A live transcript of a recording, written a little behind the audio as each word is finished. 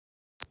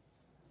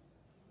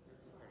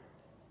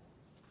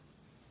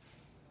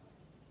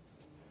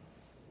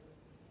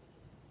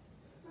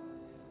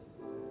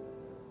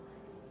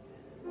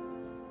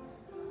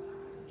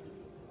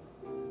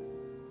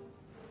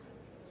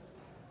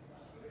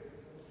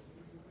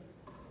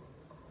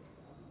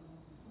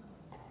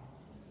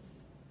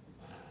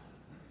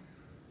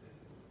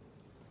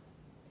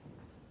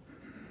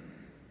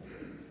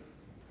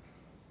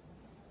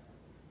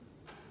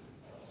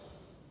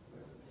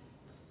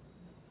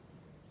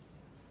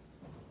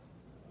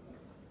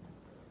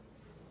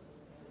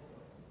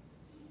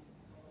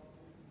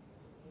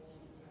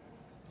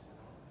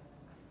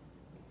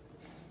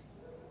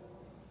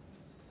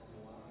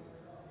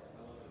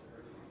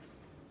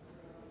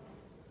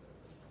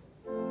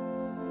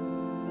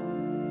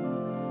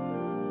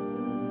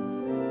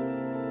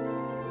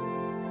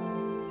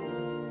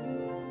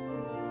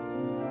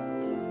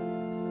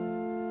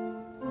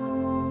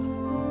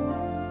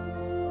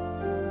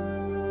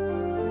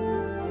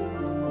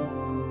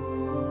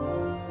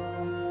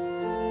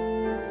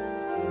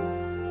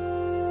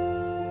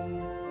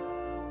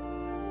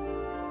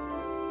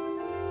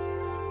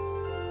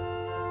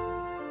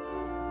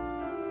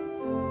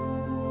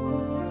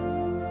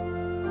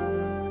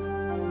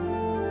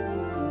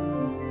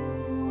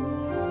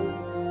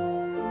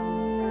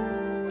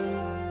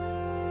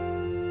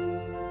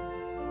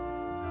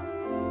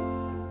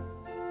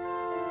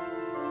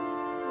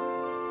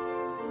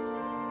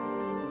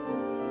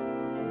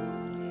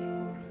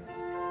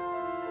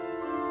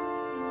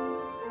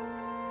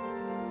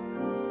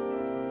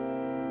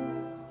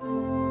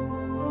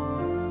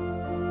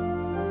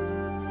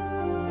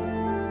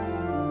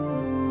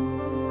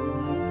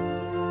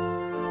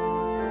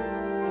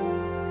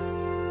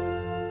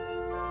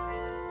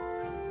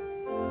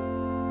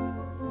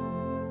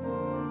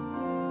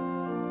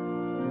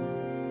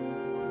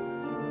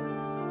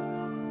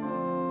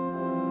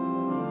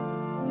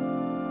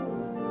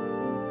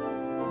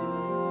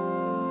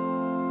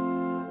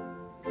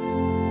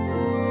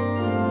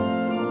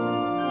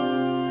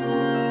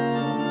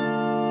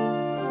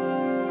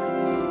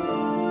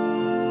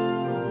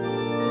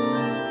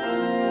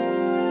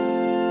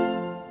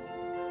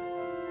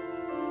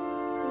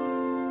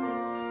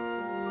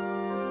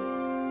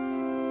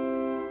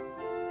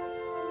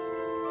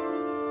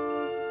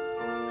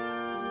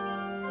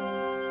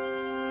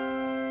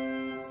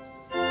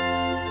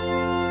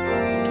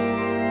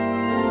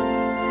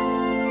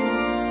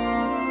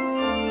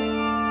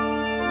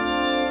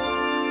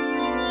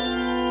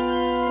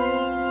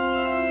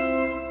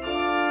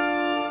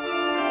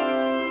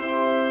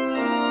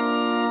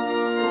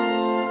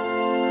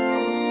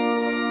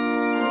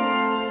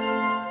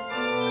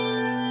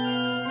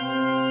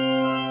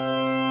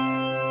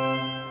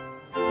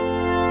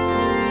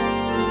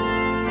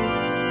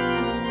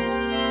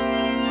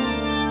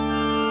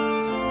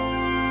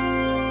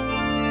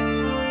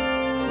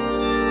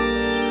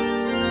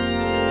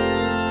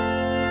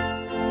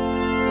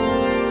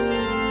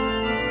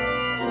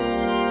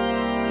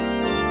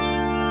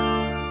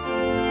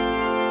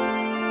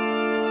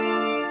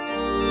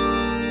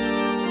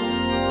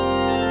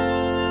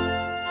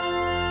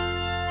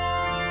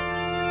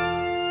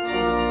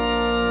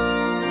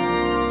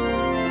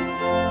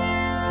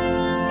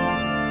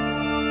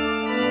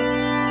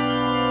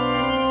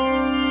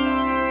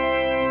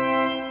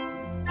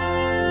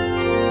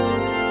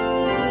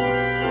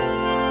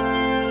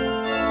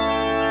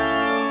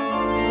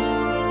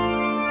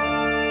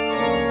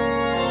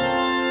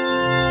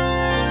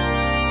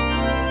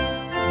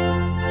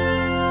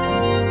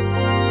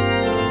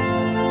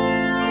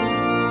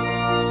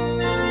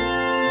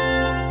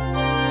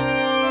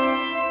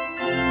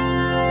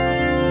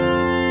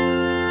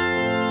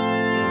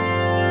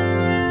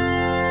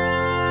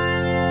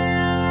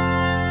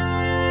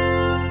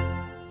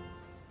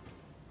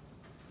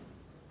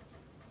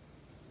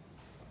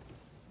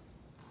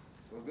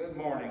Well, good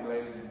morning,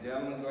 ladies and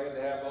gentlemen. Glad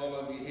to have all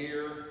of you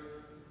here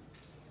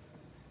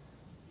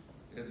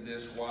in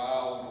this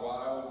wild,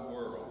 wild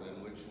world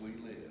in which we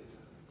live.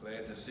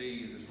 Glad to see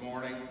you this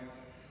morning.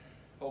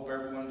 Hope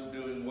everyone's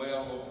doing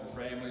well. Hope your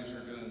families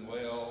are doing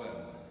well.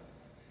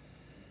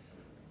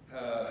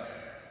 And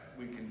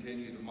we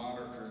continue to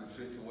monitor the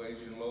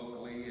situation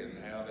locally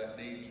and how that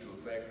needs to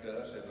affect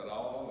us, if at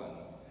all. And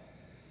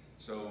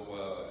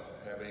so,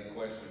 have any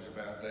questions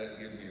about that,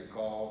 give me a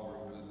call.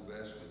 We'll do the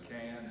best we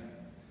can. And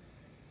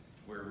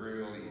we're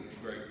really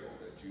grateful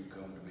that you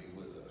come to be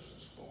with us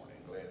this morning.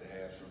 Glad to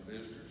have some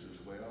visitors as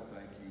well.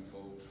 Thank you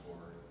folks for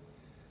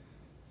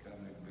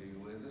coming to be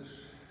with us.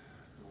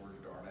 George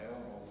Darnell,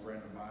 an old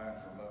friend of mine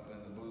from up in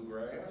the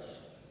Bluegrass,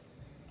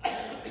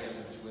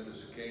 visits with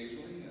us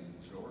occasionally. And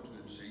George,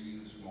 good to see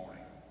you this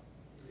morning.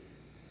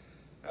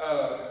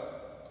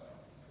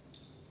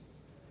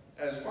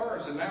 As far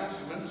as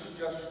announcements,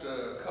 just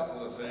a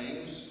couple of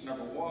things.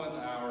 Number one,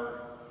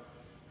 our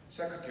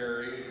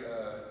secretary,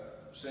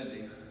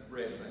 Cindy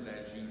Redmond,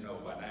 as you know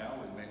by now,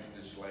 we mentioned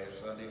this last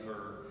Sunday,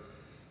 her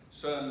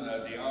son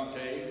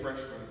Deontay,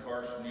 freshman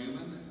Carson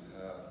Newman,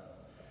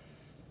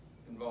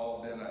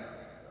 involved in a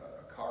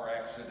car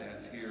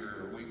accident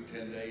here a week,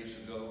 10 days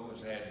ago,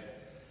 has had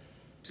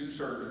 2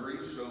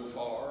 surgeries so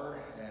far,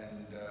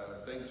 and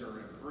things are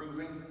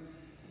improving.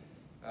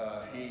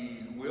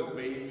 He will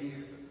be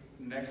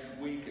next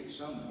week at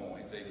some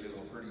point, they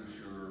feel pretty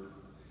sure,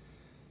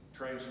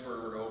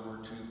 transferred over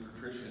to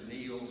Patricia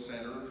Neal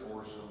Center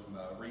for some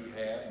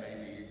rehab,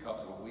 maybe a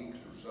couple of weeks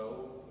or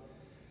so.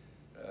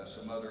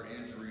 Some other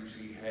injuries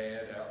he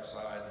had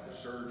outside the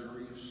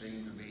surgery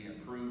seem to be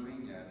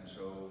improving, and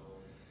so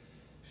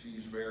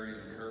she's very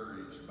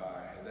encouraged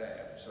by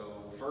that.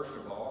 So first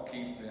of all,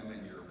 keep them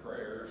in your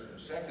prayers. And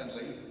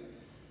secondly,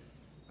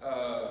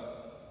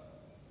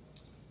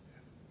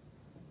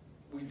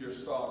 we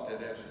just thought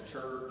that as a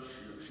church,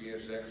 she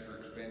has extra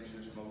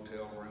expenses,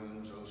 motel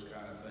rooms, those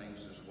kind of things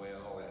as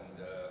well.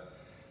 And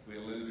we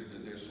alluded to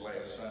this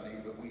last Sunday,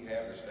 but we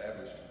have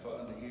established a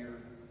fund here.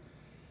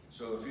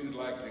 So if you'd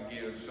like to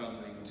give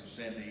something to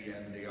Cindy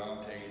and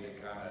Deontay to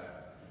kind of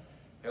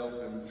help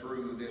them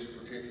through this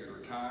particular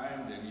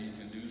time, then you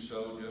can do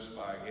so just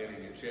by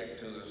getting a check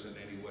to us in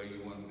any way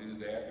you want to do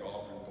that. The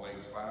offering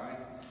plate's fine.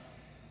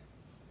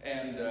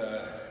 And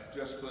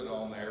just put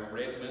on there,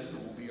 Redmond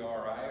will be all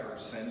right, or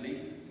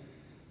Cindy.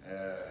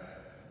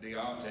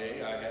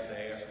 Deontay, I had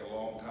to ask a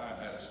long time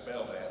how to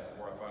spell that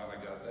before I finally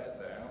got that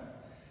down.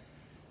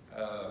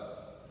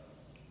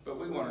 But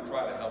we want to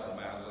try to help them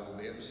out a little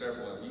bit. And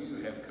several of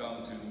you have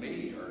come to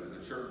me or to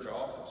the church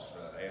office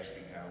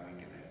asking how we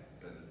can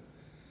help. And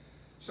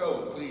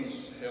so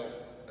please help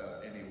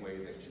any way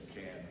that you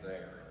can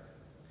there.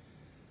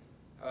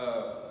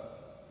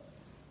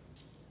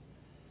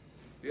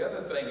 The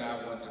other thing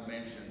I want to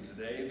mention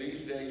today,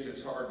 these days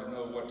it's hard to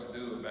know what to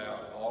do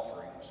about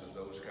offerings and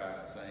those kind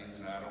of things.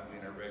 And I don't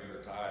mean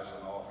irregular tithes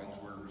and offerings,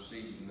 we're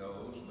receiving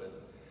those, but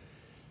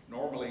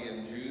normally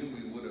in June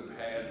we would have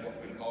had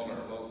what we call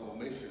our local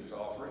missions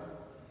offering.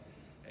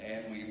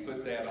 And we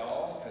put that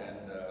off,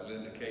 and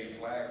Linda K.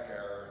 Flack,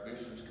 our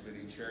missions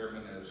committee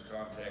chairman, has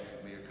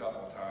contacted me a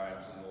couple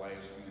times in the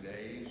last few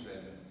days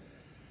and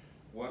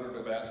wondered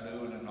about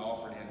doing an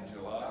offering in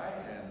July.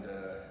 And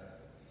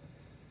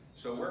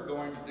so we're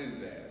going to do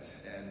that,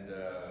 and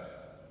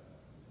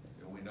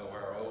we know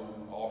our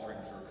own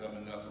offerings are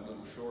coming up a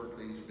little short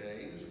these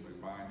days. We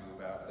remind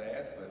you about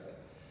that, but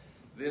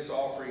this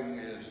offering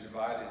is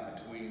divided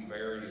between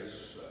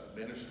various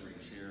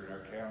ministries here in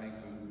our county,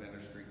 food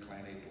ministry,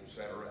 clinic,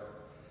 etc.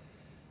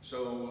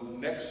 So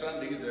next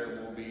Sunday there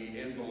will be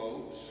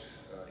envelopes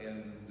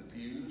in the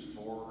pews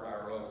for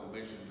our local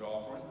missions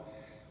offering.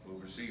 We'll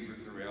receive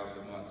it throughout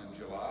the month of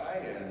July,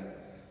 and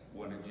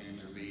wanted you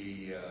to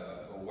be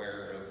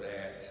aware of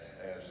that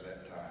as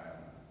that time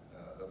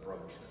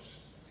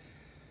approaches.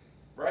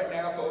 Right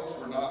now, folks,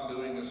 we're not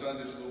doing a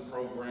Sunday school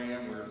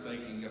program. We're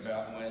thinking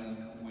about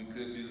when we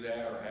could do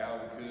that or how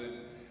we could.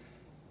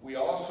 We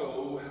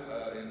also,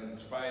 in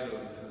spite of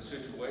the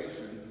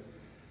situation,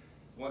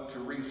 want to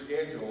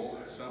reschedule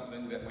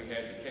something that we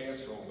had to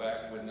cancel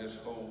back when this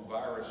whole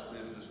virus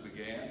business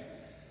began,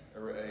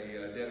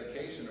 a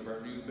dedication of our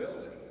new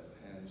building.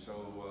 And so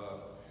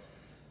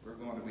we're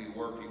going to be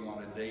working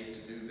on a date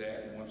to do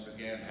that, and once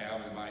again, how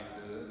we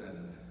might do it,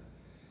 and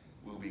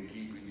we'll be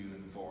keeping you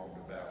informed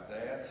about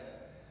that.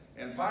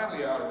 And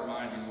finally, I'll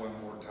remind you one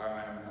more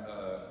time,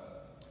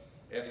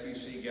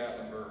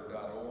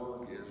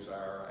 FBCGatlnburg.org is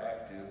our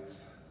active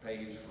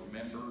page for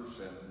members,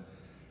 and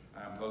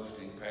I'm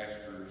posting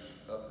pastors'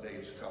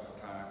 updates a couple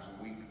times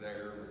a week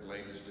there with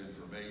latest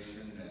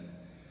information, and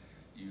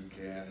you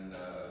can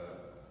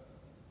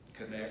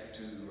connect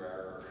to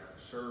our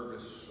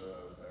service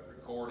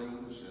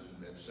recordings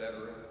and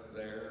etc.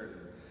 there, and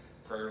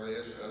prayer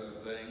list, other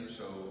things.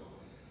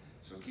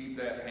 So keep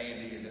that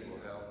handy, and it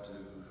will help to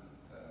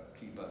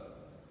keep up.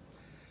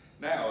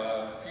 Now,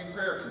 a few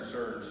prayer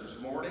concerns this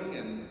morning,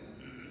 and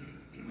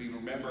we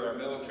remember our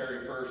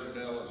military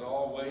personnel as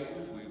always.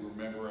 We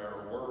remember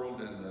our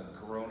world in the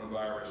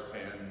coronavirus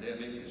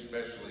pandemic,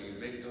 especially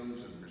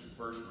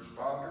first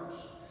responders.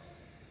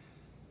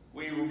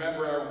 We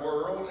remember our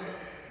world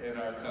and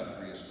our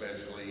country,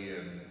 especially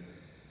in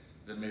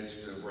the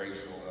midst of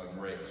racial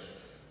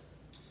unrest.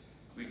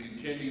 We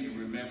continue to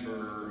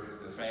remember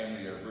the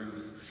family of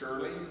Ruth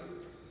Shirley,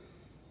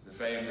 the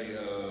family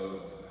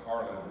of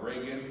Harlan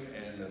Reagan,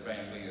 and the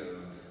family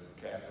of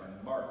Catherine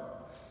Martin,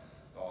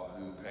 all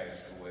who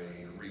passed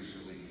away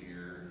recently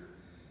here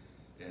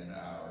in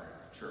our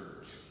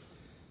church.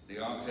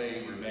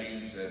 Deontay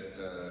remains at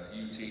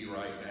UT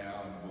right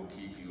now, and we'll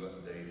keep you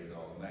updated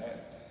on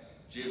that.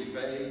 Jim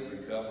Fay,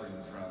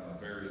 recovering from a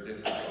very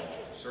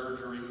difficult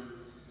surgery.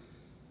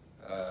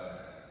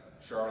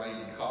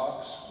 Charlene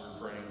Cox,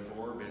 we're praying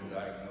for, been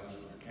diagnosed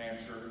with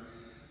cancer.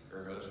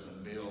 Her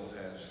husband Bill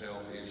has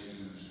health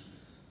issues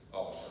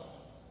also.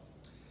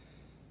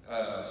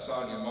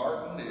 Sonia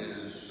Martin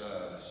is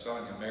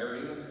Sonia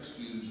Marion,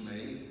 excuse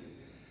me.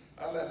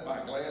 I left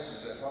my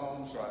glasses at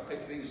home, so I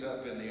picked these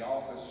up in the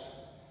office.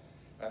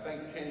 I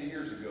think 10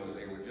 years ago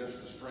they were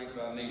just the strength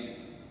I needed.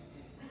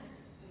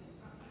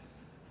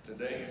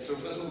 Today it's a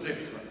little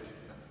different.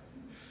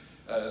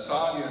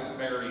 Sonia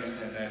Marion,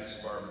 and that's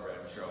Barbara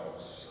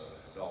Bradshaw's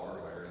daughter,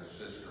 Larry's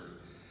sister,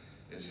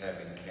 is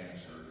having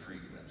cancer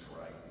treatments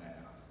right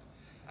now.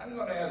 I'm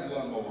going to add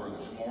one more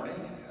this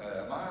morning.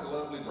 My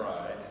lovely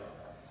bride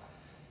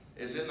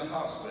is in the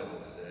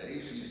hospital today.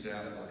 She's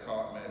down at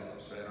LeConte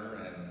Medical Center,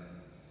 and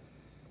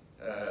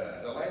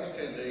the last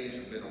 10 days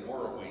have been a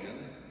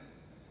whirlwind.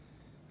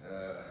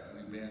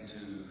 We've been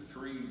to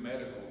 3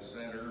 medical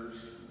centers,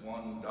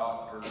 1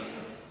 doctor.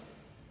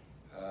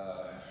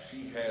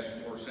 She has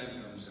more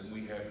symptoms than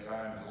we have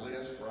time to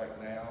list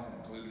right now,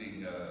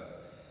 including,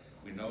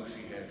 we know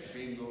she has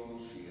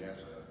shingles, she has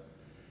an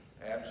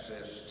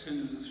abscessed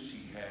tooth,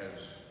 she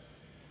has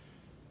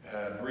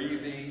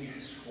breathing,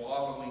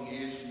 swallowing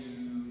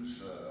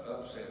issues,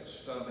 upset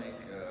stomach,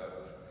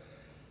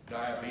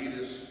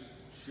 diabetes,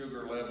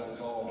 sugar levels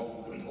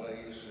all over the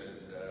place, and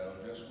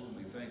just when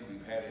we think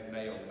we've had it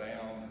nailed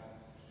down,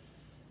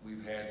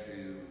 we've had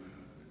to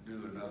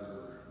do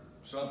another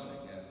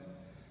something. And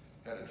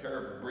had a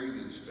terrible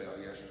breathing spell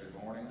yesterday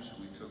morning, so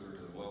we took her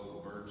to the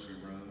local emergency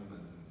room,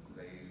 and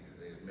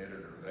they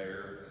admitted her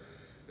there.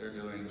 They're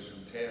doing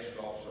some tests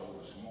also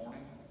this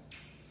morning.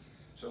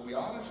 So we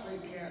honestly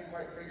can't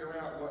quite figure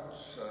out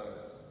what's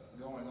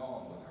going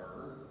on with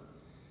her.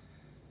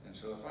 And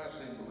so if I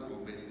seem a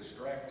little bit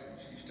distracted,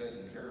 she's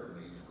taken care of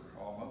me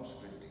for almost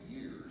 50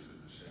 years in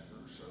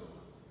December, so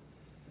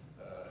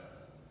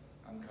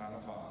I'm kind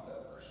of fond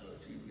of her. So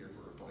if you give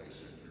her a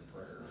place in your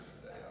prayers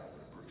today, I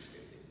would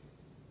appreciate it.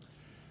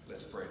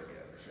 Let's pray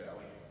together, shall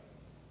we?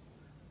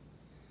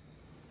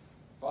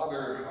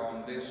 Father,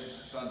 on this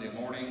Sunday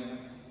morning,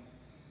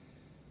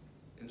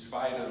 in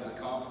spite of the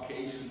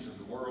complications of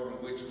the world in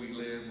which we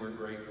live, we're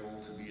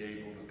grateful to be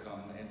able to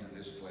come into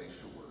this place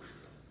to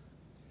worship.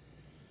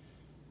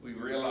 We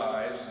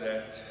realize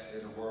that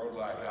in a world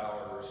like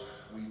ours,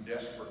 we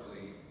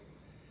desperately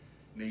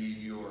need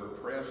your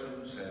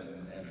presence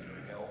and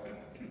your help.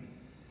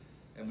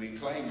 And we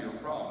claim your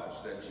promise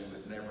that you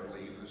would never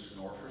leave us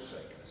nor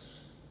forsake us.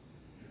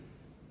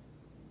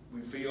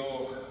 We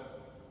feel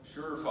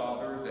sure,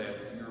 Father,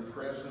 that your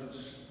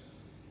presence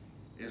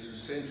is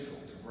essential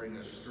to bring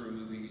us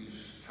through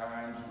these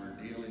times we're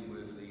dealing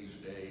with these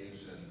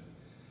days.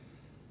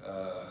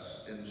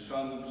 And in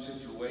some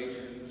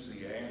situations,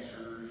 the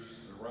answers,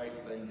 the right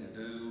thing to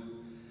do,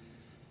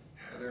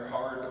 they're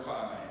hard to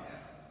find.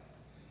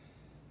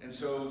 And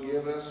so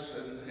give us,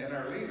 and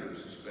our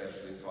leaders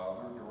especially,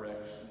 Father,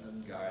 direction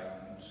and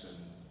guidance. And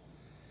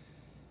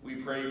we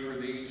pray for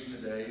these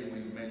today.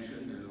 We've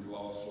mentioned who've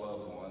lost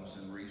loved ones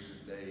in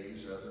recent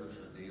days. Others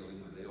are dealing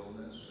with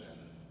illness.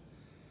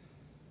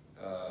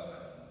 And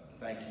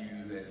thank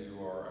you that you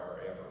are our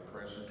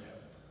ever-present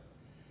help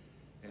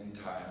in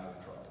time of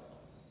trouble.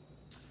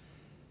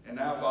 And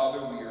now,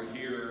 Father, we are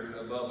here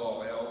above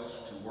all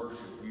else to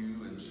worship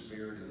you in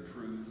spirit and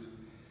truth.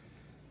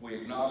 We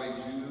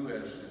acknowledge you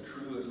as the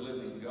true and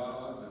living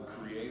God, the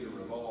creator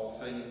of all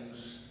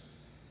things,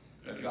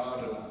 a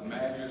God of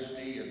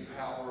majesty and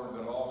power,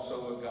 but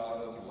also a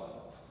God of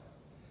love.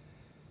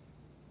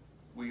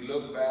 We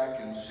look back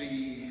and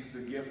see the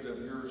gift of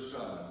your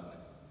Son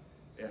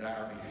in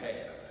our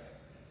behalf,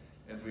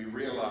 and we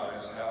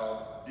realize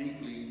how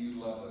deeply you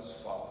love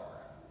us, Father,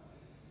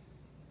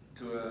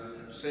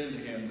 to send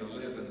him to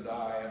live and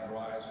die and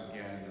rise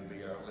again to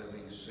be our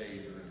living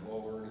Savior and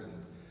Lord.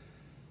 And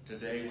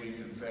today we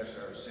confess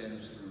our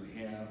sins through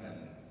him,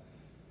 and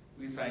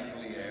we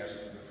thankfully ask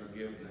for the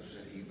forgiveness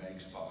that he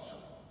makes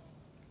possible.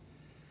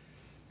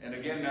 And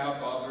again now,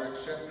 Father,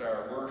 accept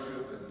our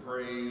worship and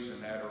praise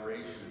and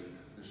adoration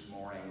this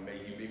morning. May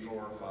you be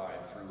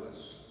glorified through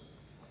us.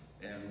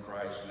 In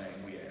Christ's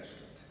name we ask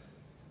it.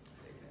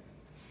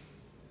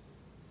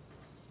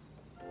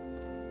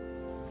 Amen.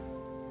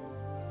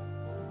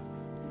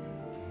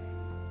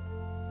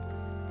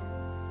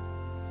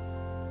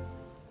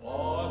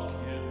 Walk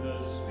in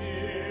the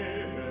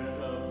spirit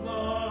of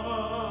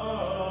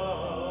love.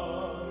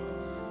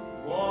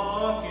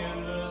 Walk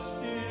in the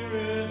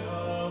spirit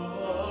of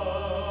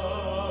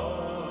love.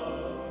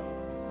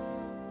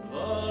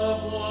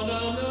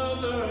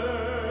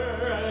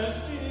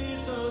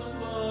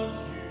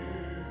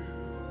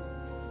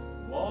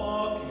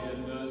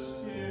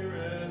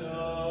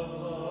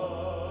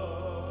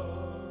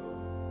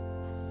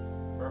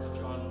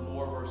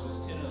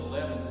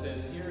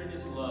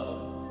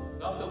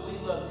 that we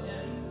loved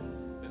him,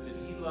 but that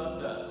he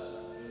loved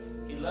us.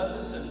 He loved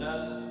us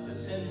enough to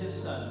send his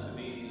Son to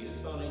be the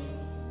atoning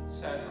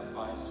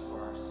sacrifice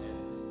for our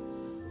sins.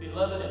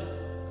 Beloved, if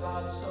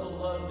God so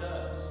loved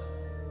us,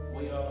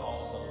 we ought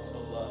also to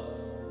love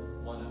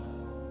one another.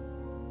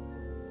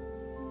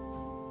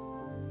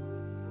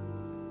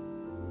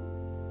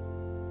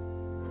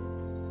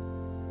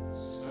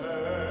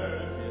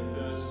 Serve in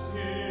the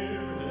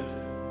spirit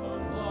of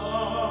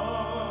love.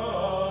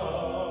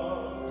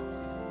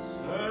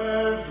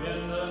 Serve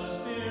in the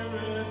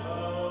spirit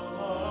of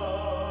love.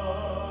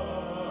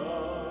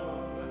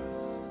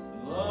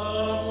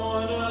 Love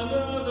one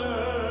another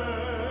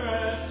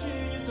as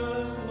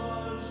Jesus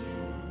loves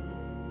you.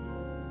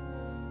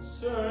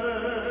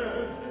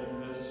 Serve in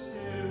the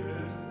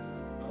spirit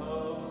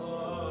of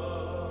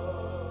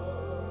love.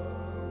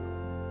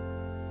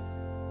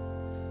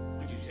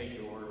 Would you take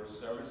your order of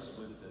service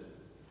with the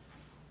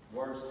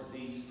words to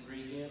these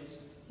three hymns?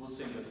 We'll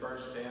sing the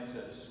first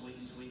stanza of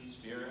Sweet, Sweet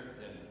Spirit,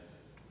 then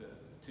the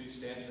two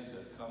stanzas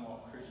of Come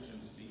All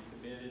Christians Be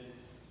Committed,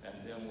 and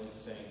then we'll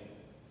sing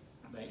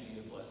Make Me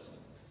a Blessing.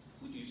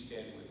 Would you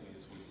stand with me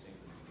as we sing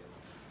them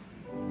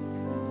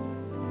together?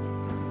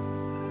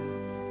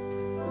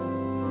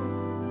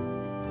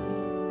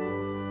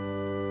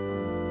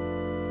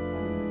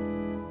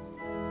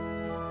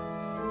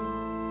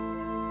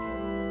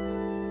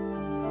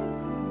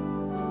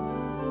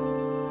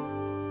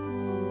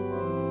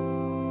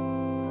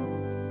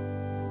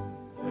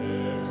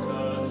 There's a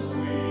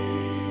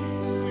sweet,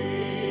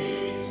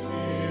 sweet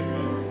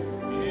spirit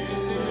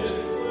in this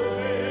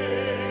place.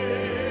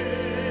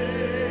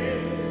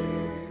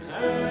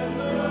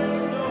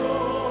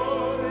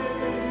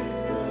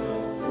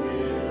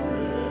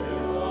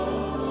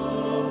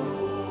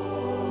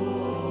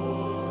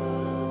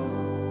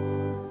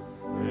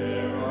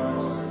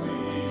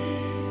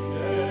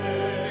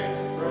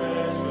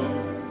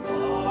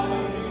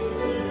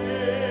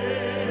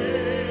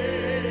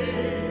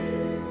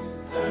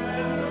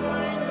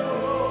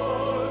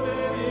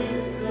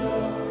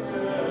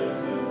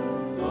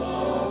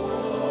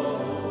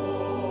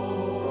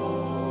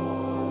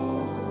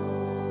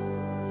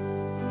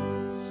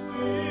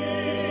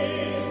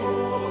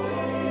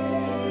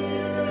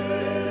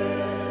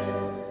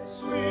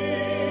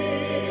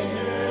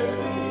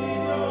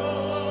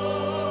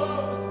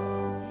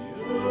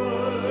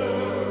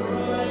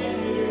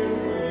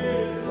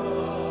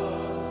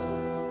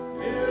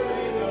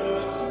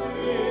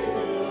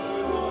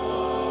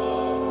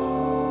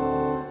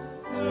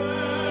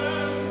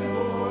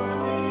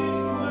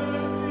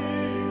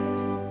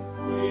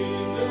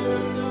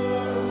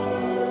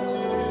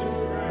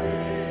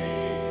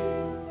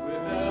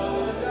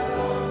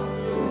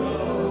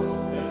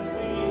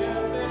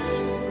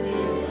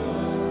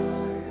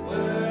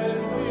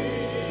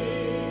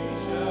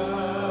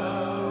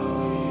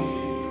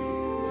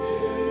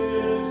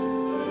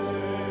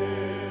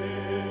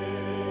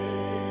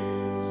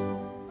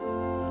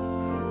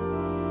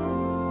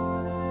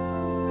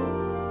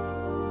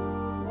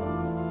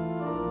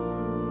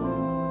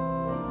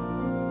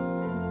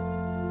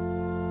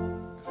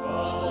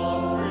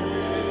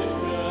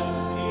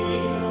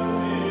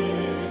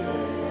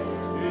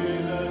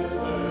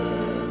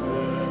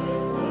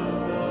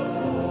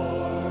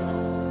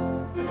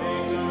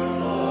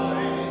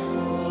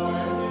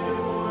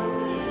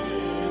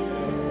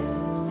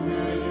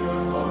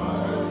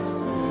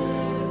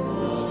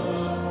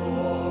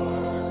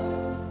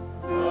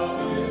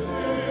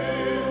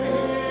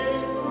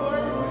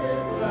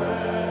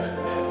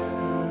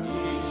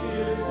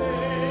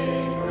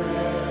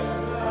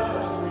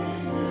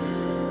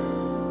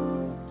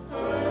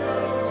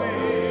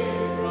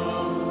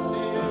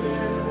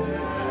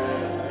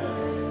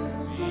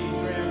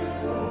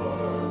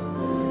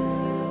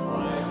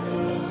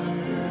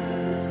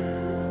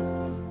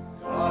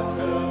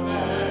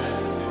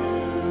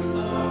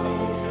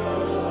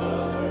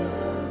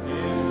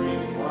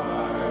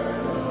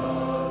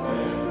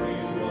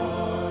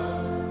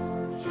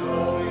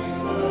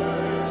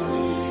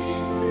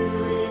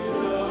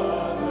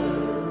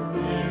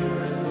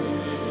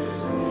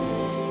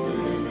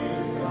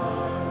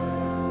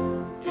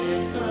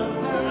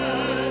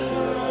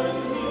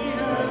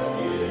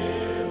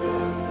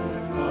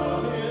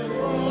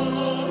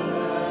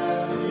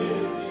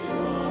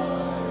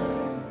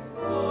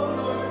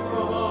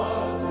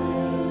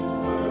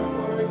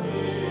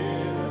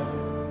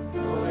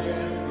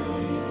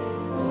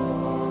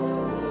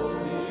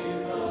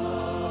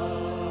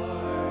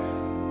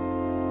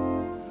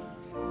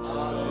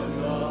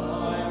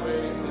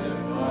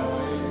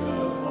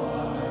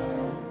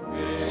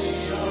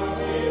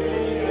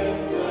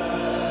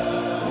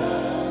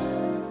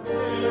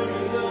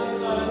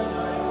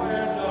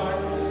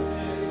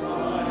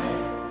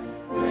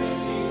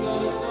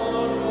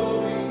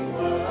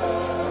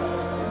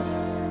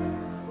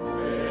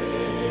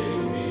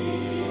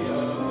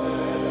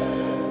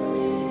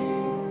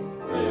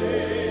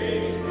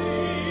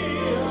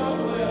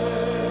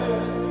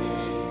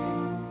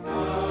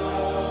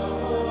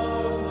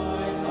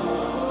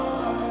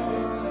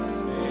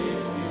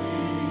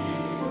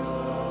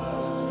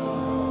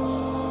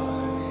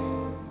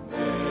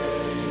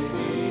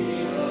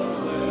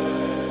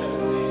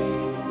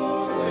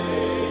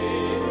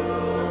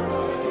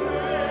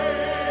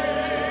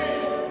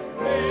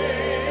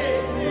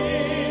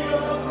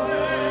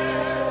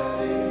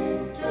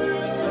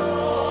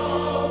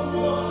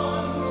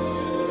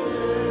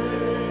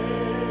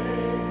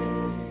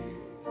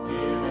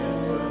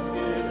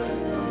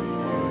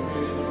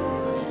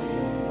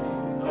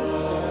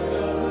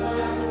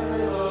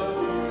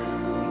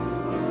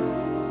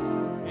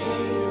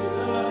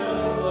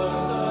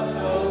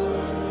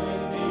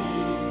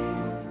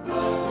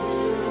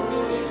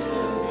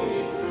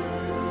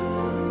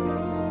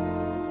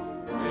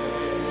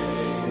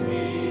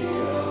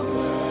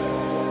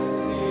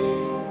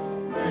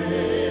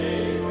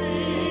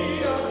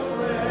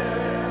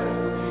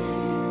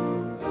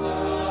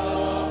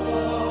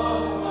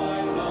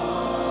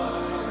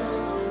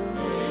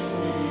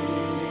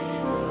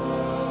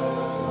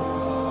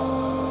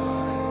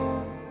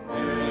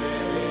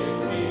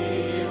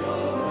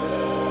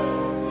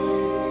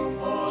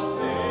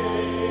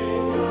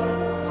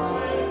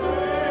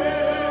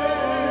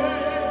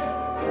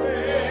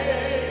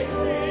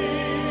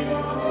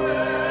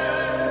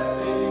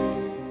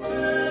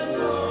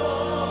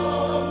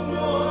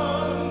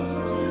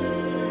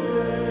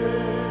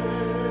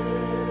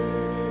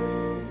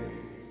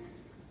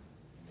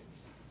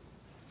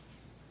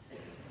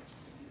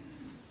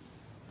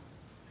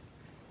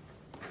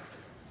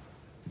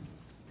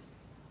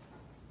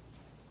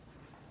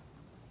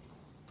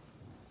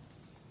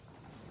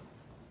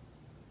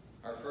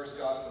 Our first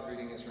gospel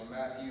reading is from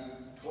Matthew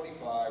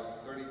 25,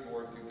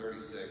 34 through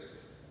 36.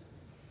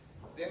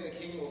 Then the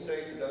king will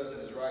say to those at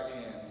his right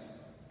hand,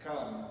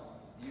 "Come,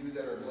 you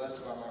that are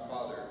blessed by my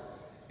Father,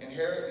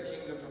 inherit the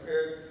kingdom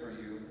prepared for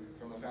you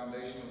from the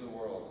foundation of the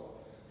world.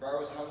 For I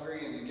was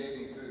hungry, and you gave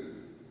me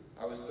food.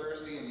 I was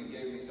thirsty, and you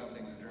gave me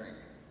something to drink.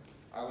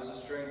 I was a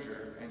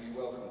stranger, and you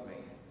welcomed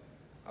me.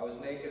 I was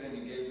naked, and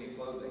you gave me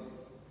clothing.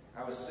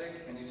 I was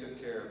sick, and you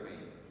took care of me.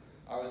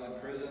 I was in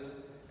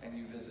prison, and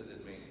you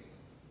visited me."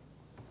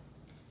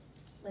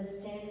 Let's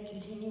stand and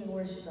continue in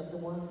worship of the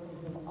one from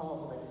whom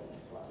all blessings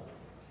flow.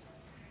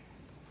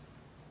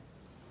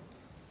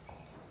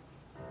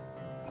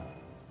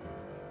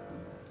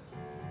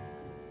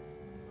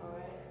 All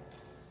right.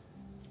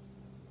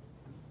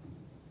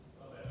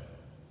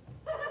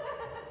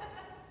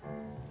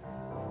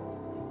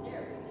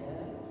 There we go.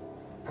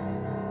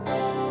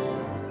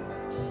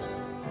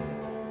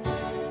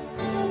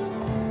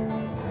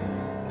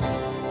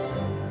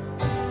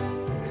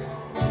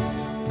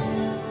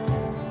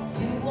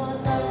 You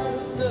want not to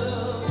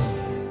know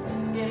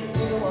if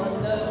you want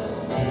know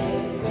me.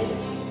 When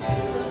you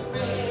feel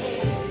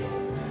afraid,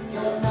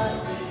 you're not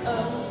the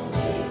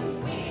only.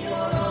 We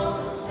are all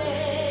the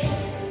same,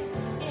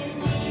 in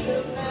need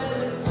of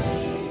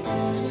mercy,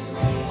 to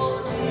be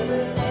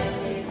forgiven and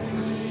be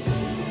free.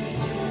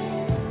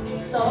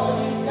 It's all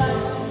you got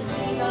to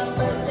lean on,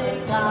 but thank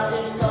God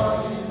it's all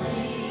you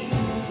need.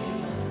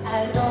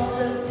 And all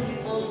the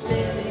people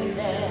say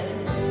amen.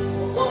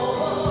 Whoa,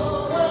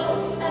 whoa, whoa,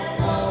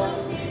 and all the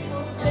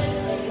people say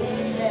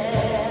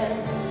amen.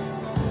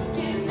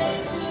 Give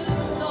thanks to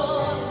the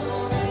Lord,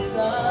 for his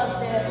love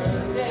never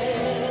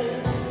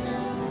ends.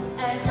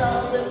 And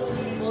all the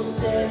people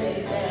say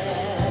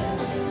amen.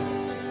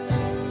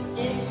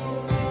 If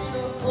you're rich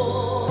or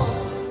poor,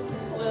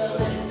 well,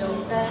 it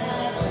don't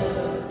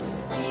matter.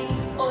 Weak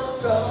or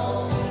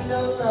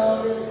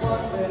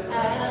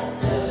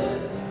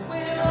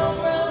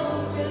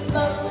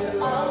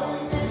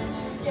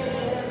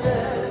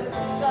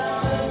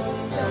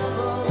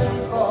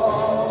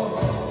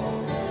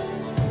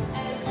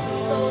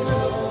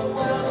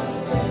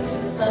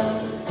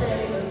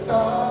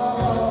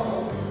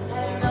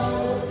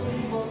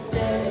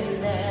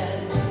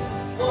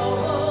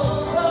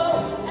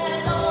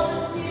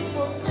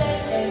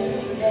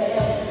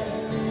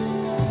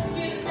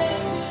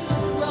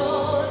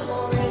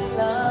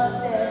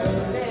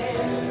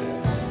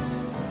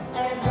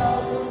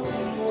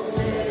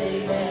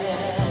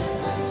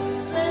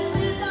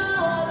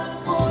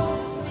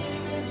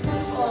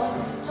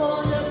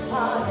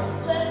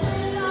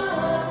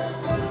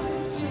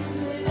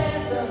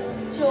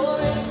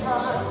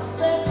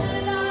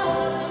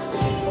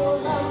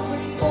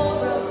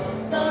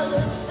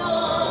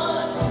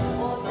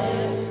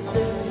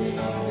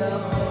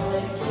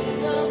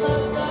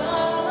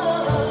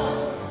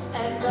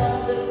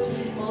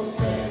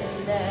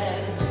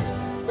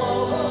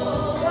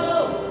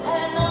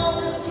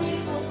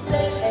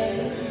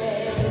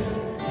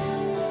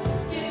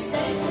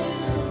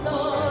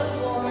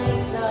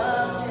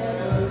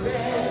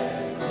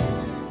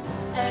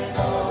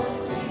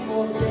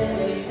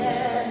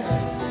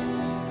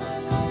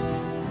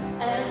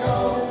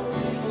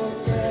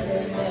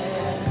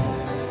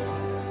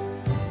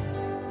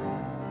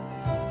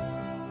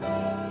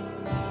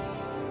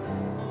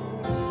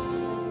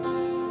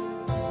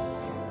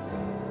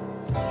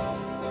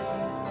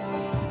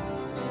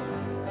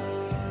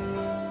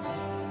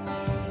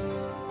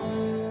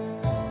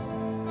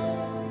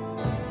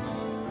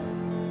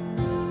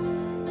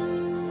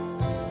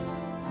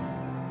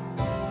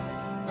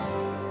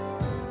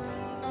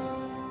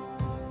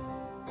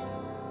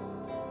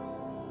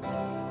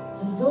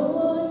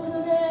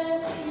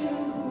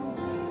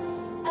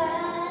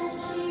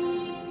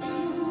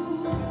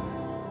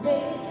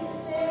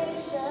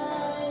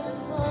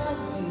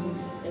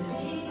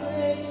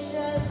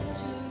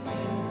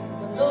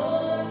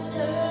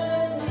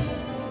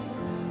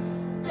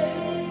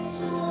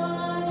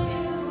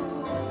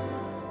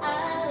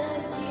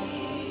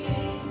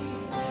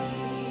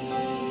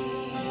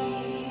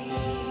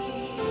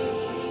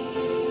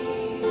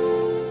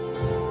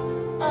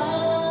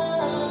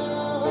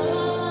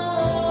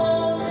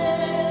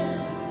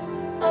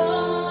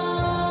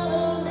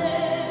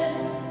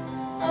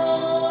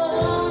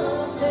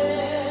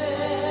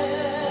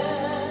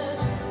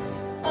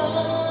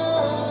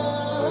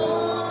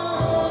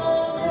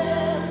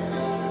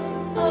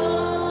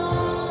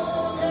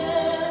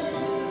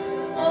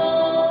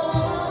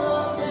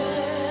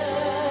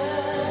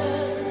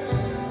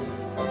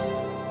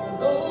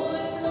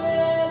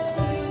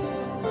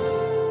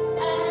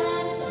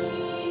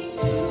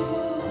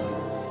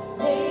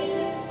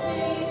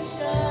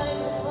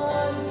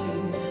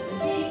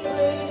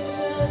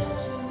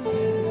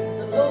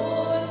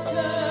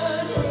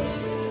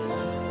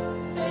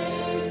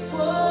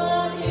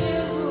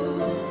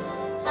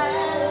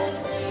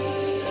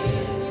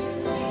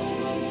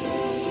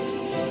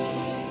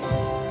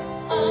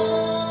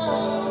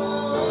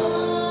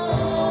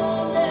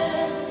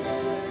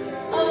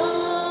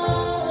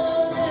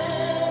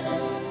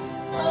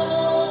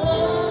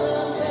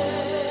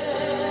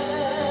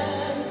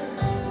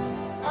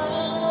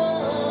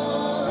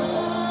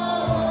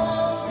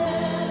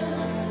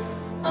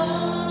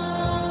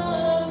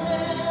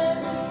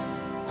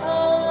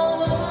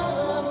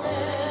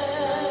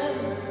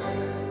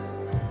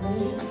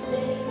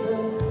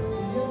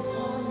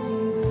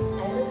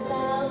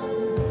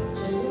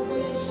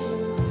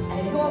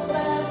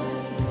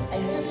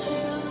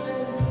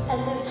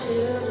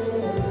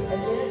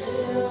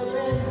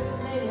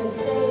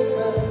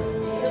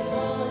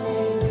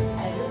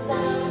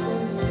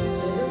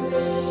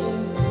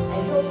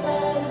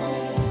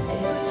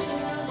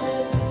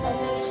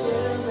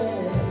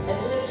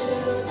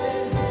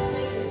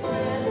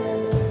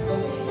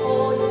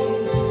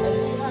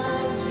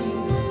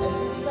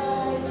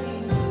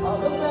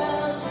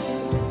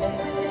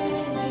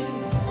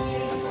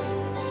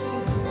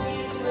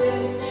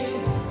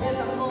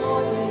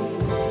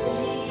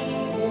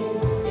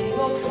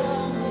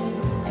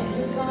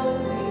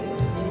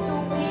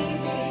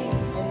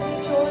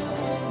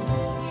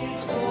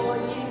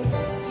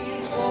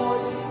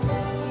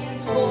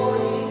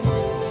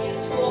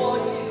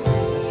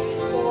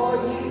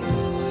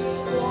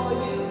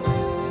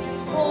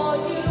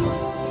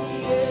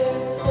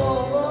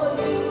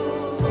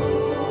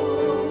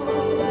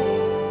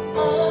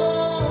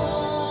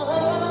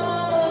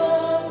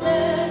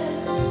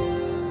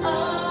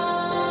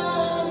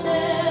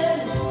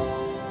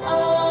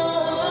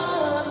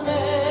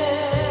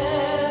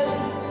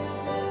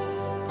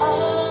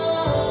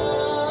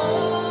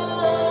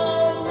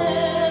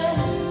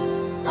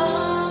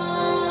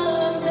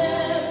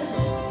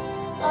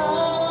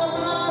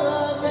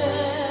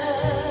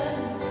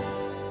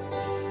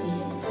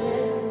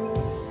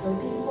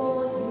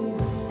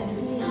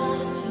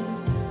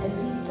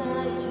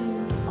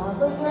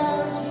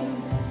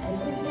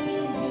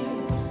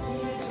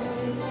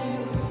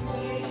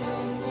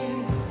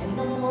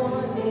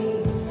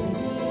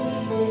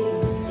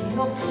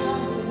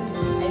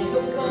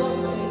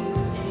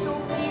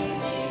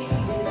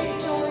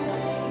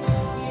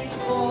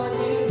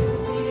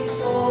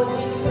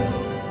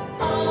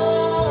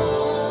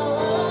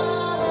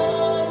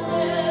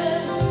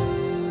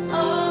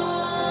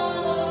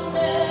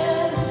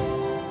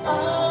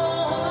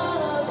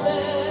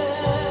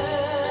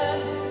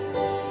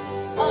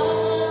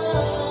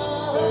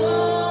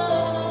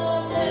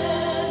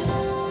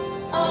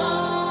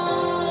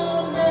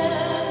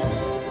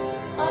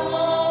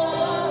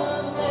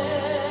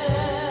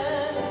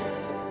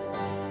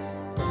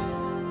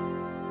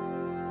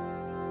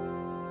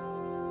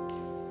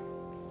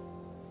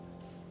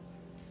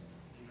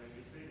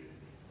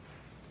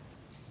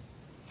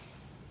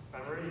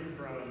I'm reading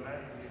from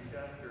Matthew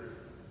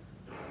chapter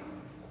 10,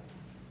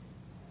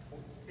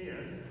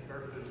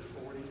 verses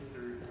 40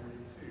 through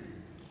 42.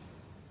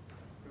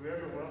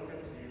 Whoever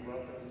welcomes you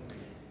welcomes me,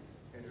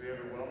 and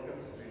whoever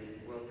welcomes me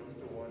welcomes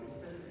the one who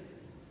sent me.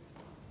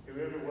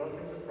 Whoever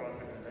welcomes a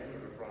prophet in the name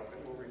of a prophet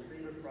will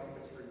receive a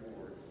prophet's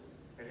reward,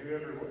 and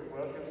whoever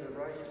welcomes a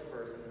righteous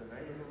person in the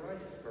name of a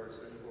righteous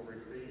person will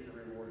receive the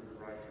reward of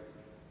the righteous.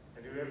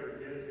 And whoever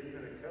gives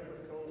even a cup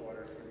of cold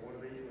water to one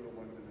of these little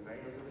ones in the name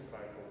of a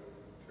disciple,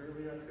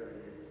 truly I tell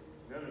you,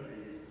 none of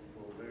these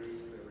will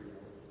lose their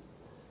reward.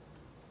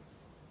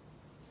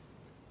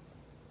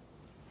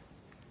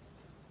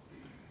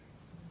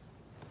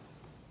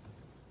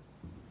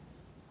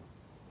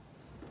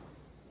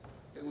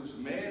 It was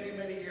many,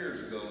 many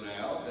years ago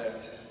now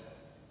that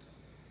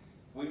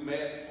we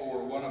met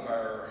for one of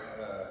our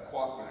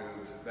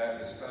cooperative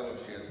Baptist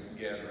fellowship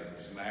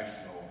gatherings,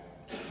 national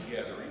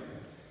gathering.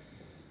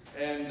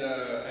 And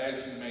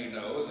as you may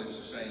know, and it's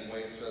the same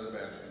way at Southern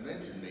Baptist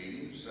Convention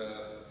meetings,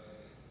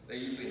 they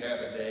usually have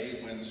a day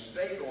when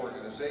state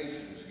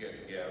organizations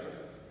get together.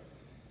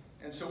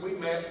 And so we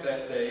met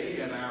that day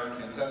in our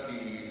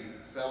Kentucky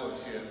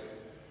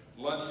Fellowship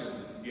luncheon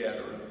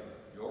gathering.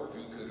 George,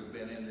 you could have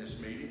been in this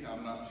meeting,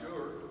 I'm not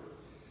sure.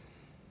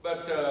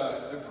 But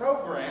the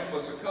program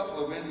was a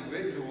couple of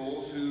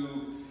individuals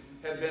who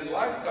had been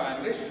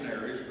lifetime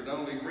missionaries, but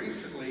only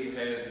recently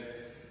had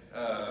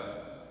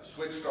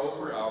switched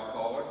over, I'll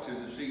call it, to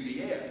the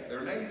CDF.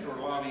 Their names were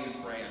Lonnie and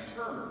Fran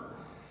Turner.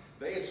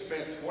 They had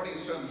spent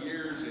 20-some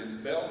years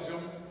in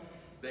Belgium.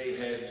 They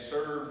had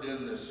served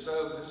in the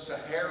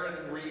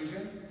sub-Saharan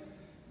region.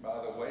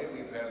 By the way,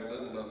 we've had a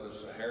little of the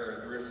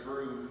Sahara drift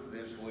through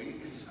this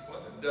week, some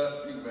of the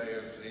dust you may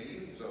have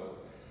seen. So,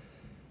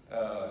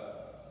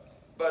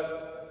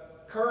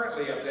 but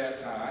currently at that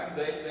time,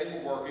 they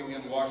were working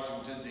in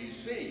Washington,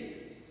 D.C.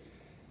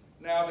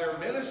 Now, their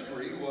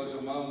ministry was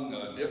among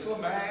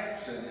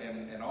diplomats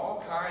and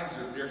all kinds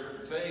of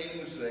different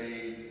things.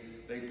 They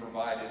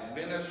provided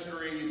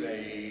ministry.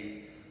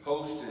 They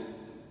hosted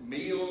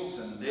meals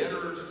and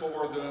dinners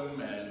for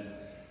them and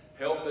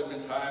helped them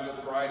in time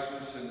of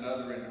crisis and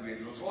other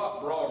individuals. A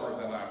lot broader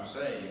than I'm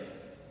saying.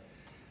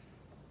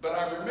 But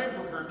I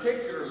remember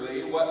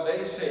particularly what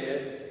they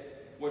said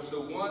was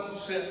the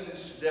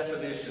one-sentence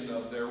definition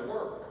of their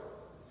work.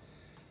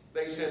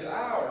 They said,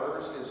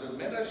 ours is a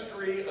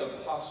ministry of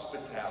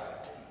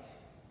hospitality.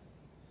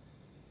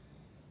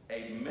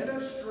 A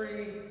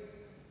ministry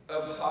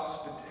of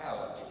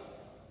hospitality.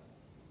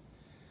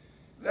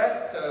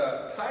 That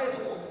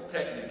title,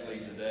 technically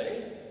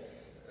today,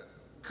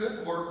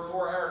 could work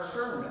for our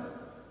sermon,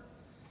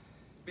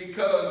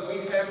 because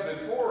we have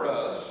before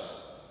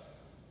us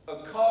a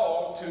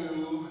call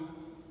to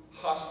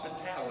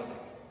hospitality.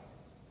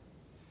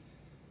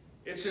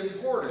 It's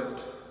important,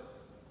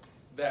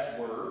 that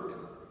word,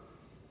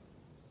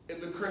 in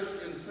the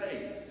Christian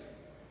faith.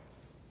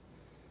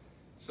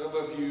 Some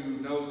of you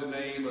know the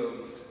name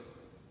of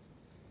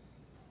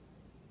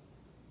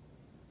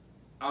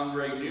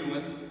Andre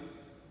Newman.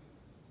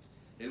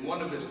 In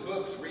one of his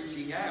books,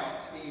 Reaching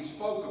Out, he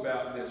spoke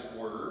about this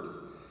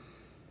word,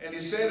 and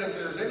he said if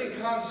there's any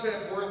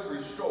concept worth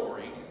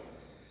restoring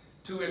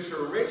to its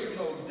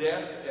original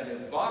depth and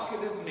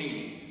evocative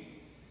meaning,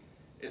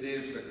 it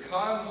is the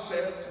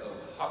concept of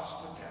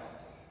hospitality.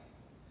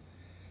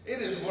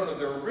 It is one of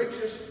the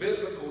richest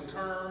biblical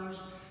terms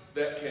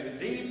that can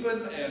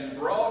deepen and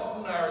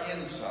broaden our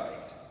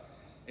insight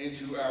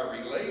into our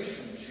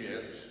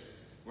relationships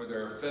with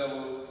our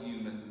fellow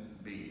human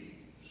beings.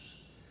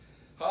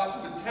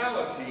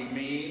 Hospitality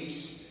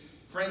means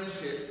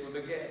friendship for the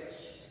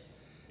guest.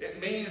 It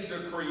means the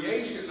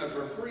creation of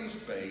a free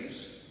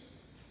space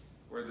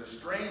where the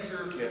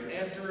stranger can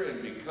enter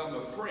and become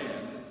a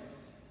friend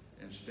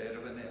instead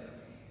of an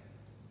enemy.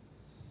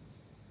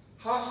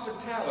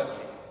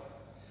 Hospitality.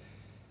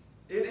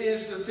 It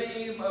is the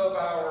theme of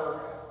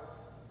our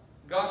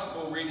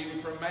gospel reading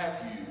from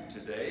Matthew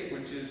today,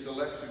 which is the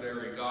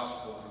lectionary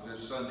gospel for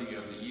this Sunday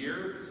of the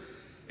year.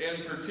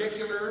 In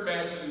particular,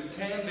 Matthew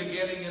 10,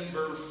 beginning in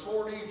verse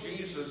 40,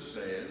 Jesus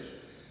says,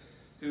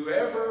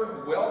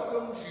 whoever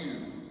welcomes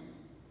you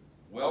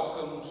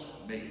welcomes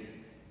me.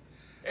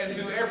 And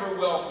whoever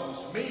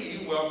welcomes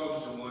me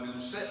welcomes the one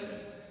who sent me.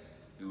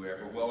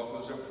 Whoever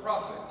welcomes a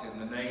prophet in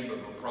the name of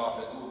a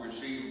prophet will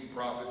receive a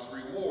prophet's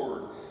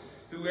reward.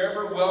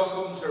 Whoever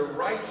welcomes a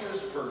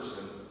righteous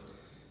person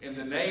in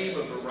the name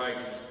of a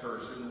righteous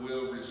person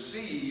will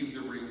receive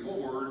the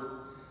reward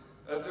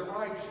of the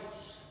righteous.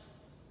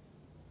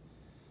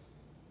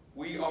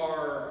 We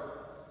are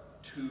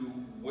to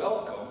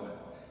welcome,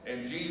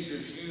 and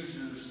Jesus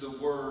uses the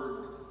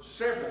word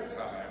several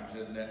times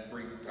in that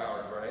brief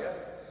paragraph.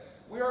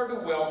 We are to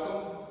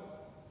welcome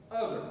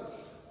others.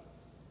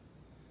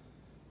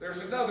 There's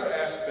another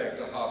aspect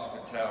of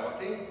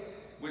hospitality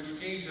which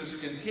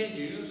Jesus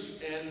continues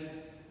in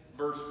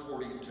verse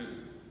 42.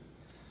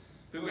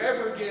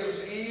 Whoever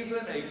gives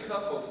even a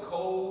cup of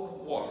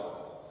cold water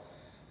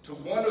to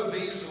one of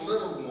these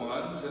little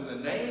ones in the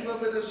name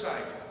of a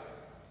disciple,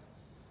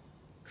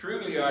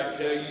 Truly I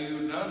tell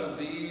you, none of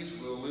these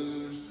will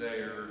lose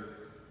their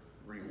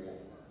reward.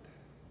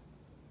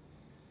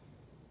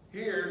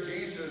 Here,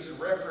 Jesus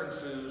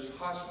references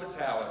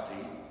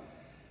hospitality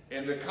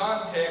in the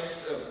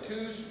context of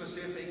two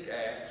specific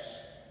acts: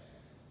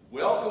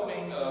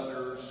 welcoming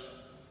others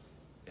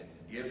and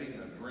giving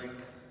a drink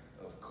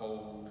of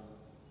cold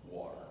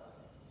water.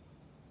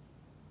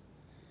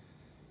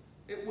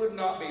 It would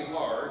not be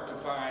hard to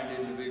find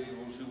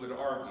individuals who would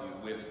argue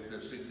with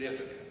the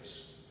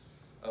significance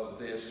of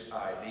this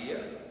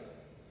idea.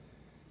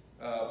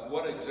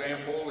 One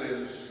example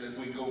is, if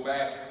we go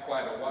back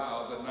quite a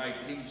while, the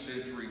 19th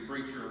century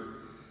preacher,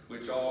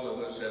 which all of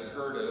us have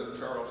heard of,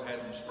 Charles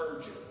Haddon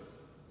Spurgeon,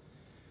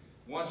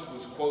 once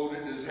was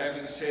quoted as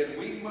having said,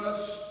 "We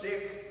must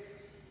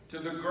stick to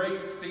the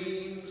great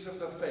themes of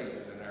the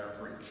faith in our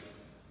preaching."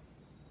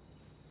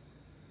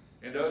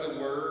 In other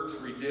words,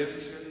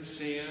 redemption,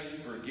 sin,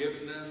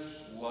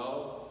 forgiveness,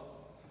 love.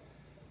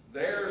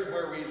 There's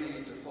where we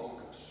need to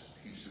focus,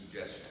 he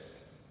suggested.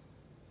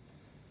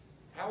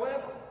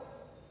 However,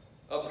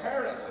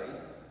 apparently,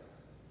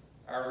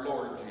 our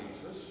Lord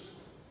Jesus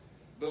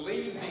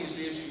believed these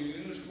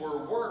issues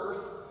were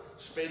worth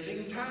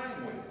spending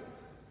time with,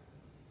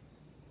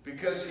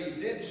 because he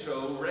did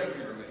so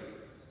regularly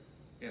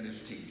in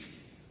his teaching.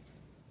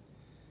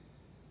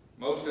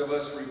 Most of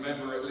us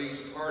remember at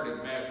least part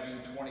of Matthew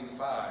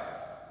 25,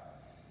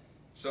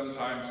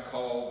 sometimes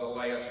called the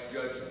Last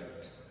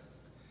Judgment.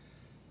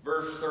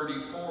 Verse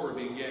 34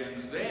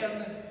 begins,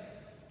 "Then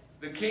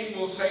the king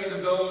will say to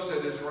those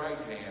at his right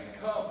hand,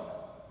 'Come,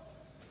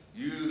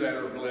 you that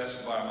are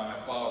blessed by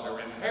my Father,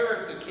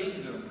 inherit the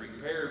kingdom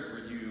prepared for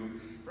you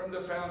from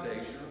the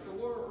foundation of the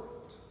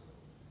world.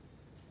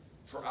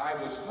 For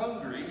I was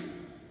hungry,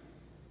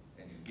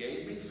 and you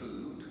gave me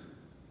food.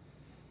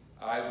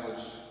 I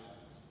was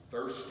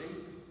thirsty,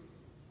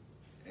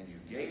 and you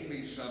gave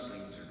me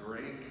something to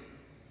drink.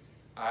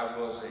 I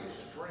was a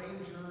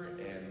stranger,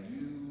 and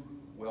you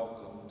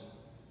welcomed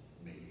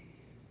me.'"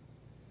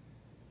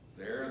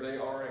 There they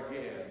are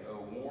again, a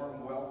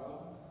warm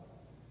welcome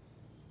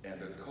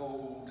and a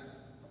cold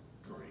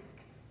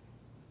drink.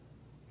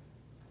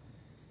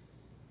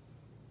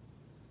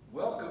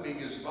 Welcoming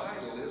is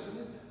vital, isn't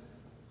it?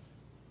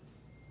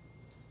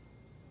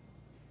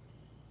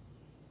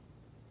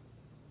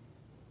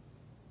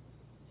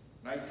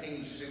 In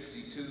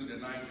 1962 to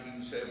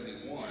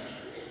 1971,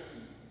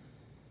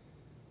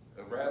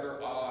 a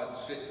rather odd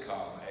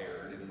sitcom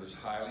aired and was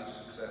highly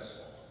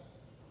successful.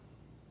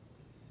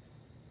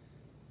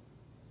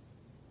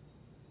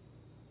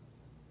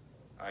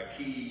 I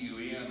key you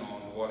in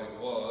on what it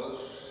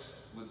was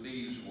with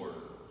these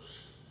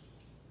words.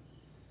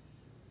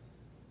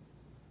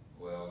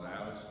 "Well,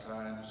 now it's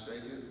time to say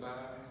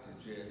goodbye to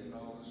Jed and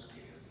all his kids.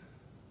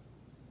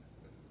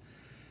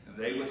 And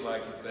they would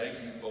like to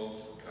thank you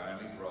folks for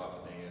kindly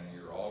dropping in.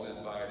 You're all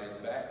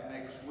invited back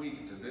next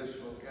week to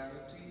this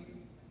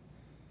locality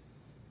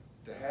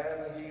to have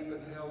a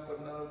heaping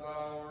helping of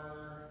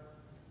our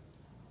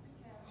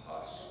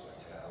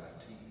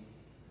hospitality."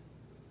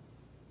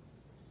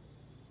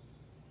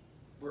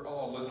 We're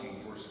all looking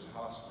for some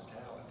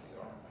hospitality,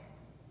 aren't we?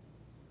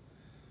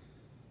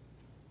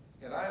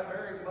 And I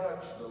very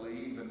much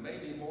believe, and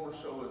maybe more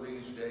so in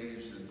these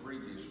days than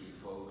previously,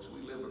 folks,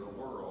 we live in a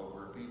world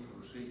where people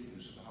are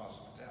seeking some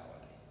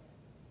hospitality.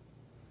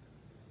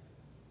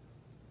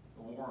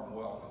 A warm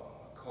welcome,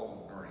 a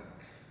cold drink,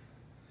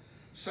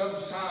 some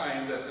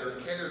sign that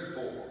they're cared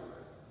for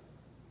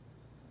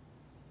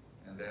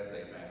and that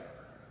they matter.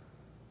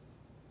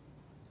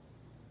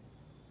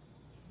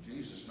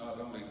 Jesus not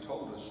only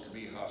told us to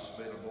be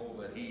hospitable,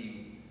 but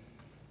he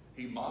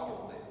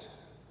modeled it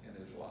in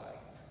his life.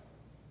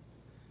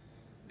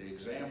 The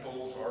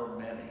examples are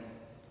many.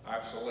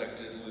 I've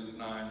selected Luke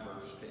 9,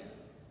 verse 10.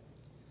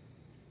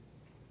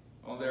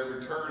 On their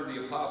return,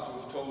 the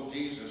apostles told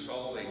Jesus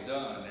all they'd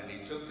done, and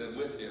he took them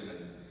with him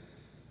and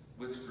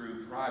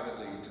withdrew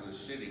privately to a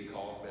city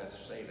called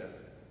Bethsaida.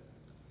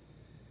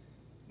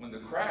 When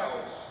the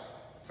crowds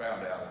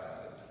found out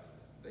about it,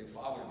 they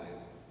followed him,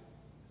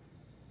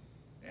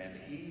 and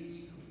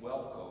he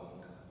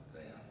welcomed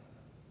them,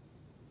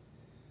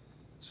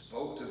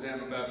 spoke to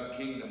them about the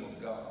kingdom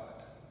of God,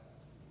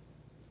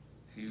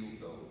 healed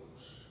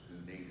those who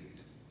needed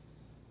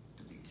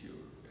to be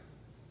cured.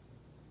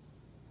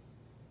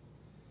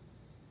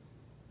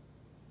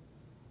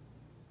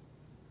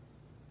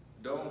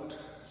 Don't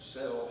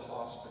sell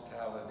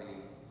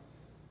hospitality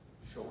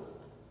short.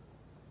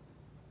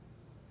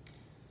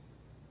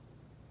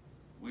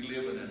 We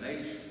live in a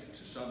nation,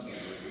 to some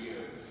degree,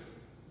 of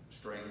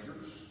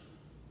strangers.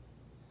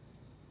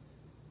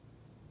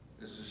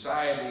 The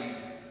society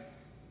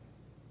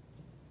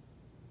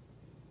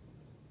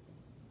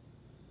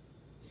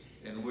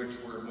in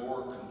which we're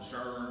more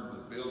concerned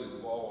with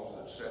building walls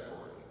that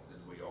separate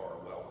than we are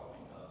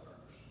welcoming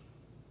others.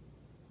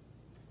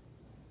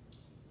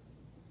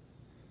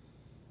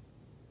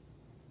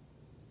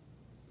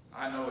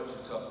 I know it's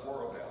a tough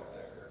world out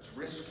there. It's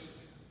risky.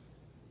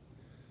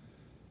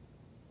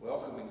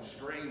 Welcoming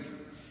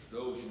strangers,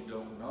 those you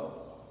don't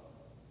know.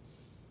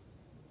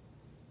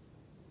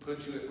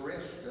 puts you at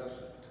risk,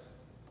 doesn't it?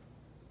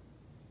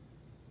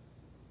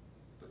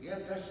 But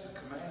yet that's the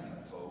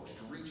commandment, folks,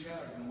 to reach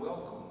out and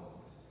welcome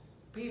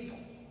people.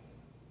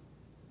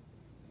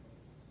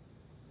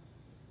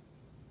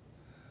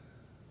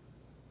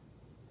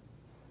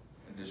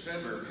 In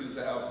December of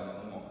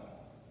 2001,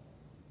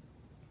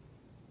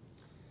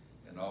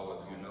 and all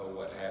of you know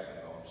what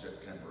happened on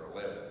September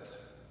 11th,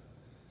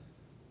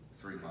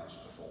 3 months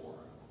before,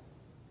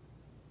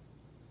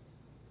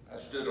 I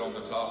stood on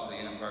the top of the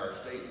Empire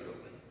State Building.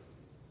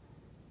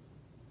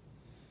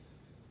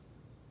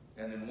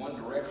 And in one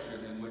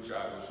direction in which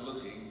I was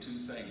looking, two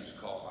things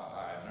caught my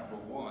eye. Number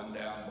one,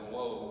 down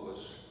below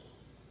was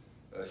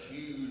a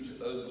huge,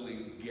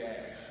 ugly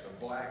gash, a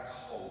black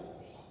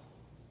hole.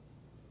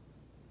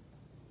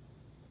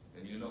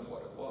 And you know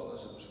what it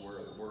was. It was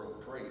where the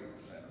World Trade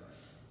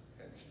Centers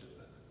had stood.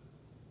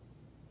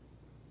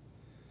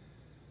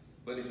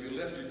 But if you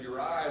lifted your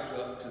eyes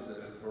up to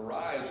the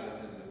horizon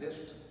in the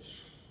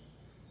distance,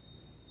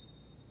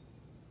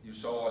 you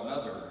saw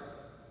another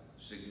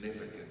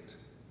significant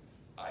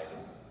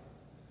item,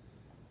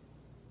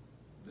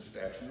 the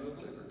Statue of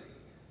Liberty.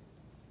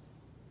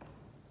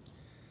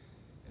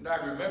 And I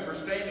remember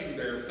standing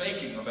there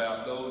thinking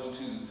about those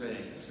two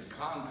things, the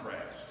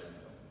contrast in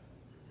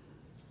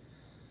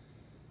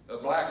them.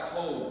 A black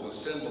hole, a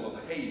symbol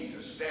of hate,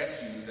 a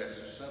statue that's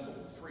a symbol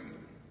of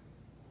freedom.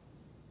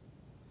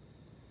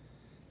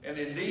 And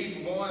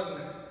indeed,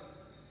 one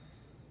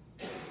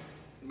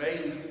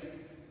may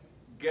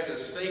get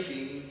us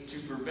thinking, to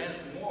prevent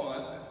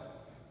one,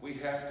 we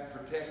have to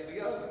protect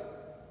the other.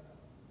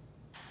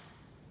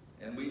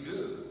 And we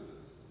do.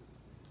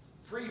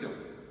 Freedom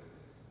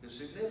is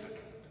significant.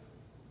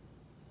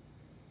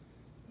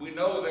 We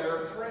know there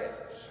are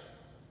threats,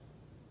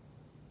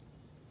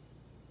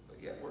 but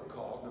yet we're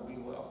called to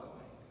be welcoming.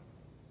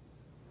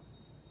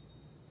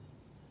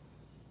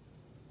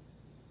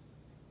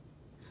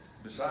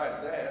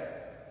 Besides that,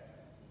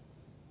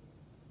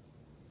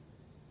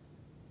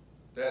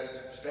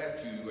 that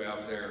statue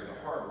out there in the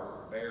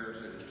harbor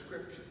bears an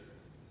inscription.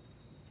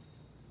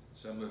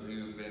 Some of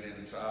you have been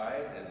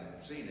inside and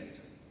seen it.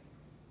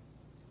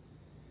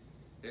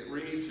 It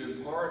reads,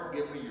 in part,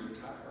 give me your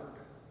tired,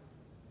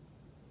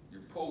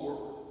 your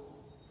poor,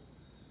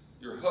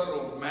 your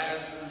huddled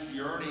masses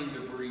yearning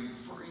to breathe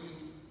free,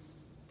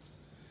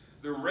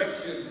 the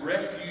wretched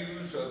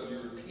refuse of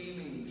your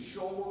teeming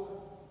shore.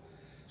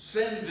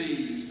 Send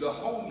these, the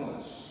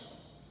homeless,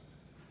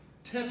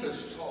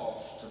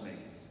 tempest-tossed to me.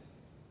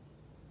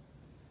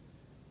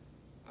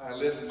 I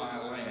lift my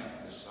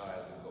lamp beside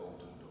the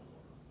golden door.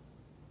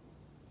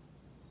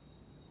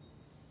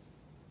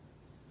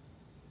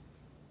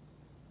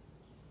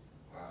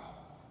 Wow,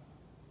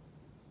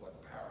 what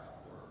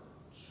powerful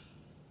words.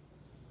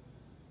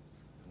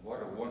 And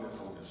what a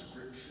wonderful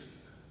description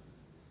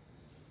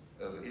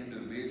of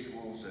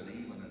individuals and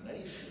even a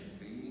nation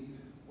being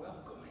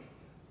welcoming.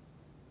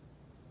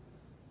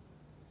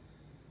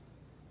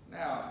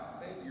 Now,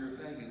 maybe you're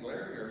thinking,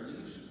 Larry, are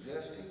you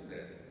suggesting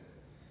that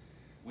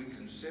we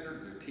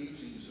consider the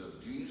teachings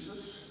of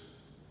Jesus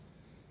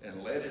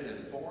and let it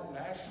inform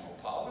national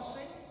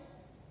policy?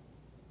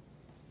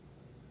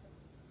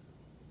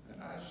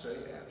 And I say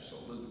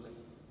absolutely.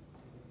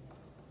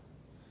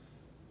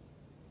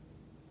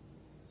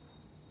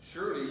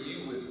 Surely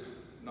you would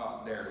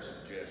not dare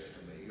suggest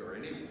to me or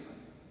anyone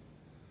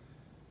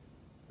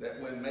that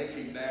when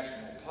making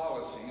national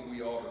policy,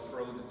 we ought to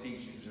throw the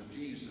teachings of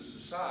Jesus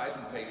aside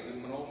and pay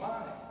them no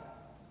mind.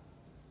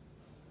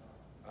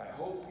 I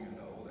hope you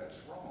know that's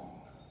wrong.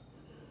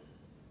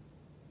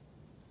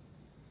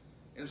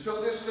 And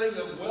so this thing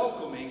of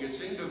welcoming,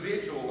 it's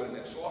individual and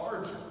it's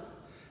larger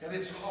and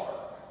it's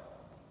hard.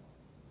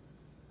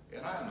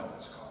 And I know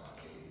it's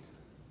complicated.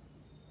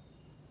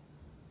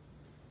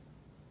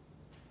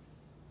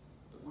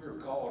 But we're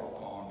called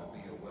upon to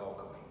be a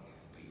welcoming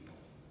people.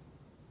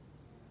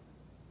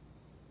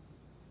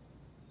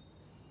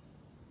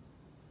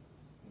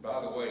 And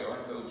by the way,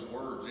 aren't those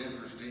words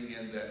interesting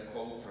in that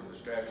quote from the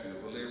Statue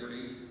of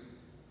Liberty?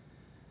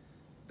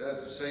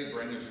 Doesn't say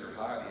bring us your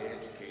highly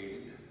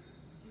educated.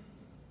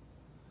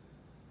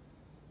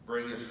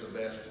 Bring us the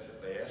best of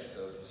the best.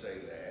 Doesn't say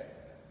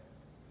that.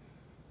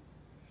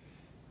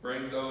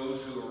 Bring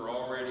those who are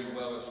already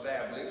well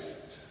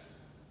established.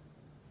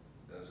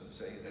 Doesn't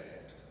say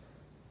that.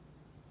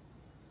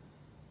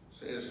 It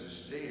says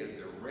instead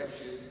the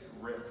wretched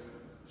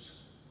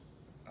refuse.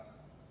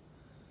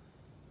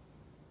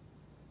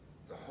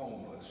 The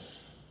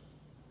homeless.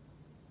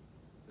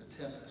 The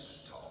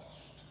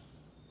tempest-tossed.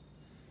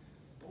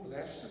 Boy,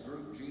 that's the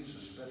group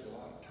Jesus spent a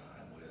lot of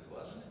time with,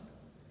 wasn't it?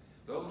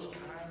 Those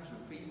kinds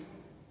of people.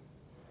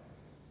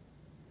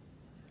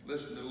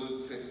 Listen to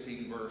Luke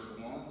 15, verse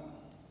 1.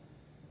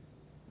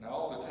 Now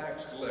all the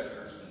tax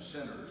collectors and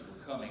sinners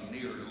were coming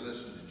near to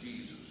listen to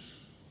Jesus.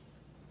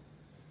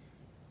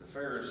 The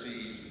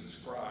Pharisees and the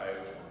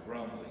scribes were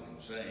grumbling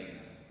and saying,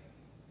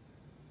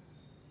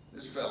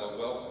 this fellow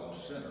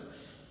welcomes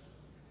sinners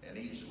and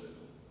eats with them.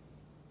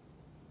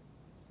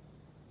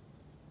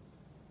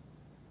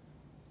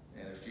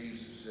 And his if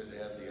Jesus didn't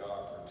have the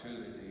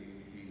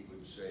opportunity, he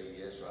would say,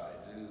 yes, I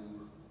do.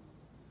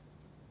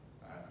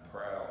 I'm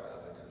proud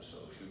of it, and so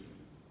should you.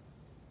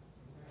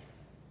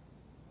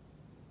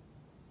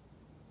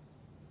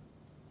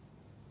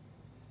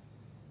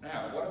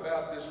 Now, what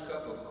about this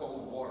cup of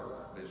cold water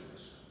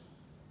business?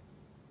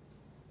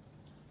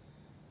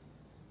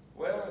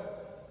 Well,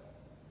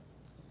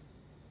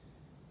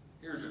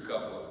 here's a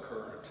couple of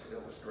current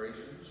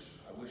illustrations.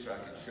 I wish I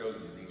could show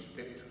you these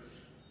pictures.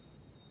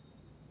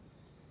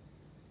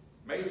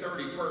 May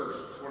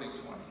 31st,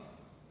 2020.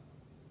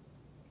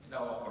 No,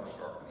 I'm going to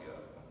start with you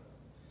up.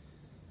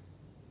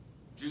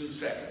 June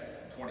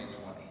 2nd,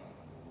 2020,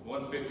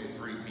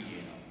 1:53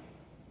 p.m.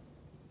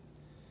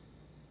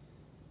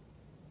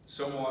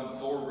 Someone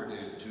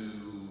forwarded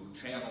to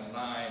Channel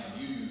 9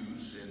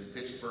 News in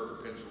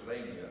Pittsburgh,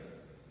 Pennsylvania,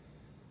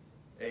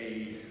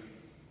 a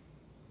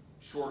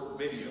short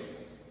video.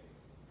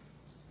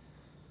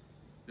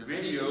 The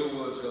video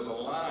was of a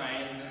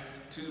line,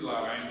 2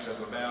 lines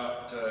of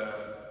about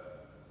a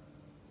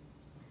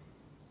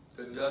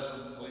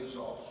dozen police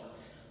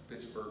officers,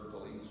 Pittsburgh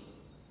police.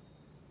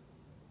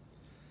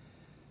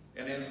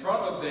 And in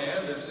front of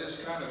them is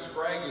this kind of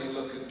scraggly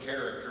looking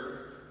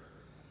character,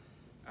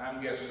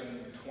 I'm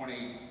guessing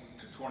 20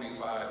 to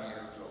 25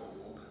 years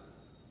old.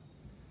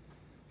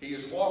 He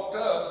has walked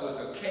up with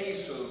a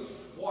case of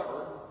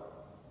water,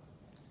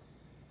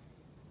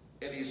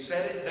 and he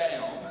set it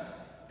down,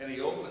 and he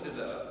opened it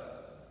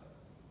up,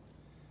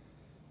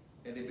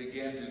 and he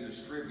began to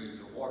distribute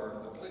the water to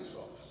the police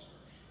officers.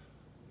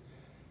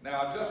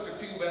 Now, just a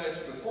few minutes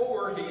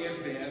before, he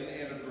had been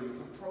in a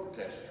group of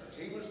protesters.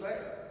 He was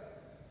there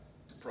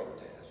to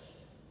protest.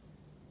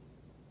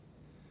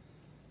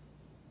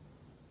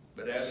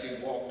 But as he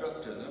walked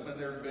up to them, and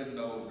there had been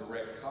no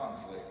direct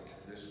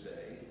conflict this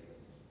day,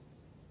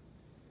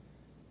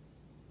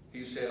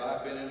 he said,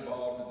 I've been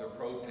involved in the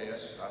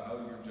protests. I know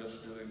you're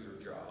just doing your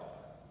job.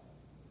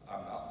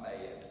 I'm not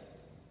mad.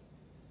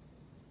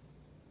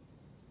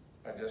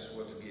 I just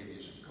want to give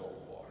you some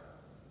cold water.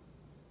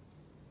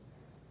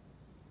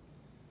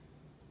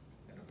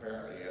 And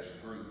apparently, as a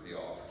group, the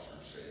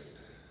officers said,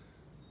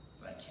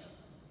 thank you.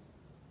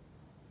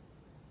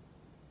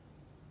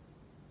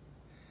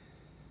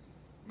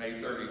 May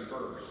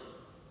 31st,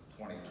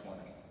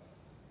 2020.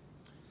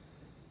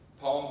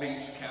 Palm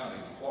Beach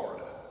County,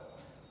 Florida.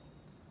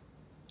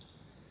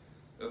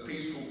 A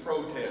peaceful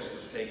protest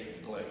was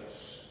taking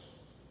place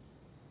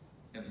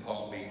in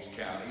Palm Beach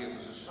County. It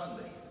was a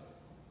Sunday.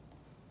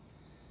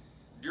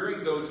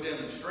 During those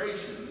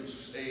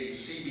demonstrations, a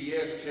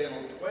CBS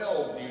Channel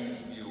 12 news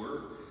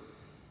viewer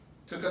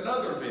took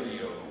another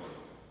video.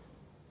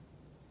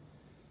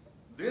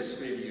 This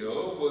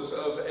video was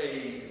of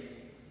a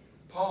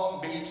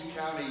Palm Beach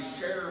County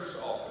Sheriff's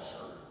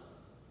officer,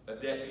 a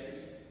deputy,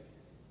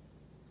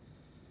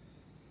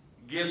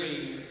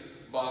 giving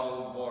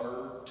bottled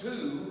water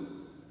to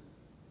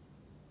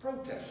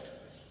protesters.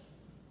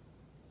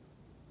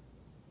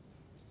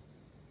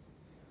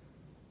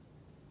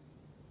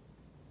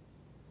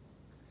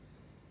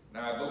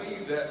 Now, I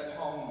believe that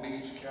Palm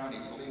Beach County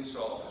police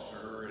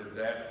officer and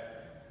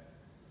that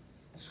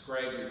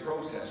scraggly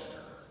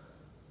protester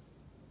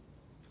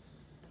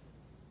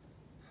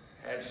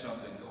had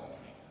something going.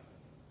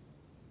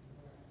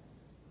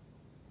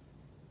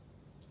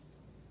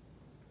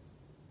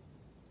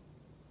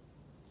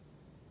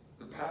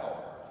 The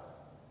power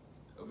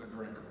of a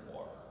drink of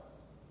water.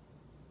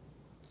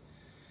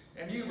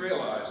 And you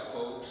realize,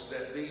 folks,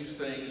 that these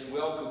things,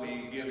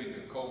 welcoming and giving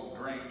a cold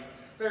drink,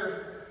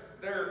 they're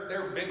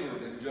bigger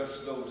than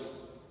just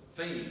those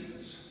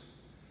themes.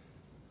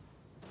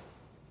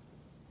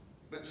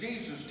 But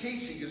Jesus'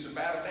 teaching is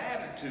about an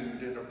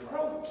attitude, an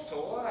approach to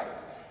life,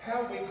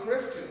 how we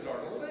Christians are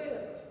to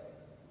live.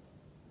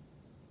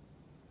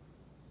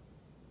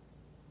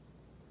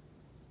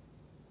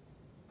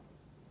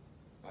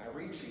 By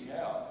reaching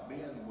out,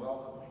 being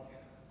welcoming,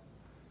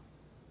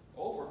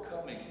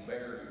 overcoming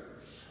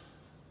barriers,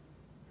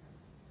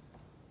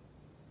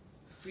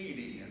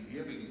 feeding and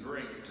giving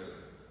drink to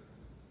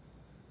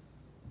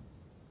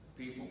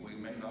people we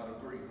may not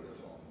agree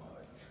with on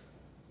much.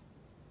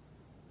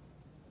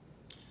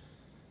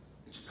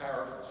 It's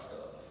powerful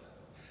stuff.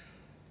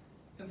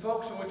 And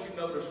folks, I want you to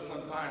notice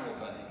one final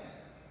thing.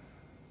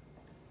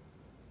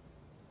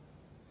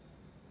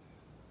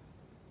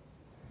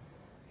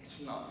 It's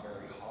not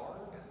very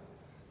hard.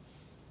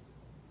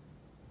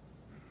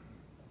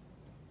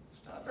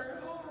 It's not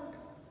very hard.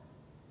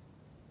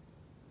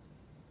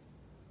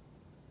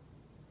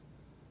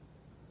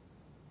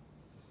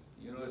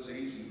 You know, it's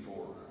easy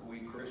for we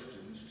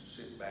Christians to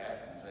sit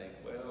back and think,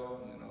 well,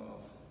 you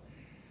know,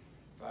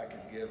 if I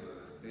could give $1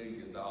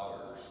 billion to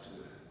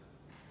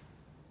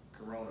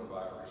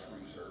coronavirus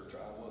research, I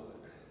would.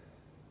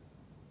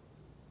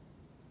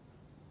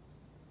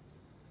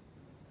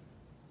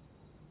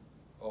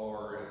 Or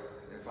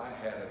if I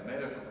had a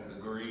medical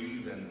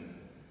degree, then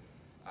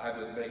I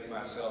would make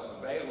myself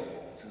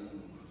available to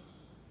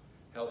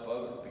help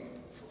other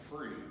people for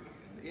free.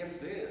 And if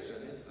this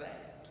and if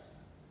that.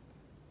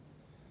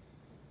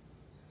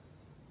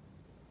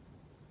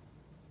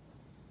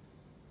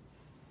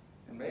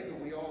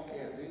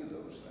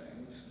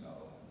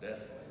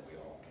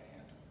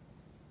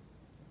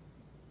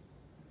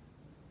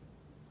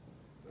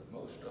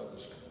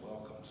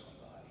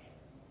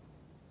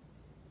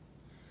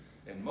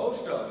 And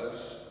most of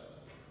us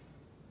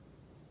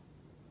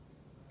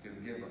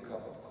can give a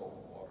cup of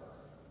cold water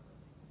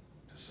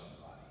to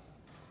somebody.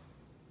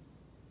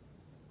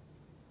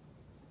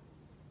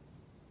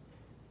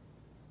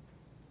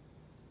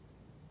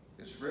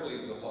 It's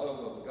really the love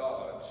of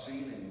God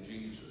seen in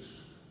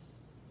Jesus,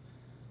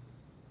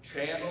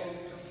 channeled,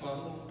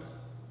 funneled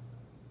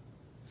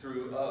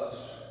through us,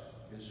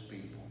 his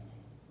people,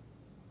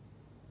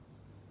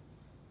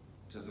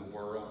 to the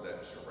world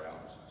that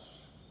surrounds us.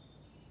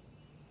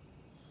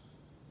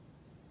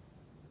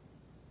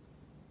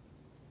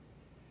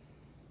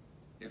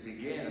 It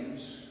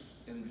begins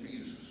in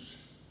Jesus,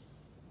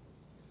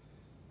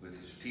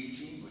 with his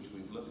teaching, which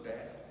we've looked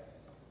at,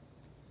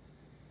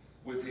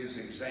 with his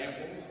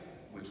example,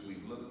 which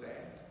we've looked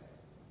at,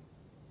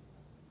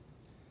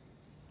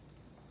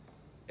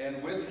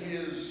 and with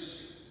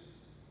his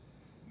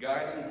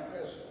guiding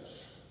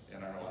presence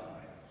in our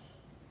lives.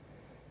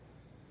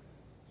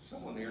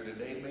 Someone here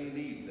today may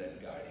need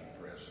that guiding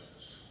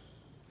presence.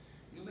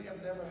 You may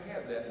have never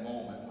had that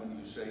moment when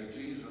you say,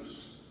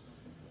 Jesus,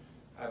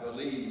 I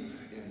believe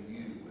in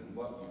you and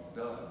what you've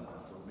done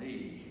for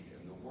me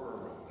in the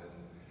world,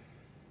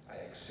 and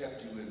I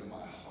accept you into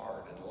my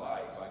heart and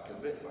life. I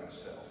commit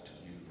myself to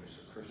you as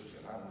a Christian.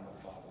 I want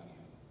to follow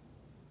you.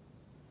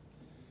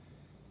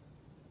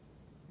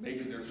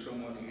 Maybe there's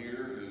someone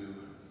here who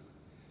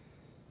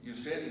you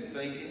sit and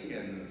thinking,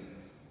 and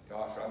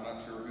gosh, I'm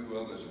not sure who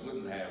of us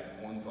wouldn't have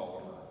one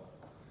thought or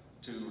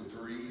two or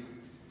three.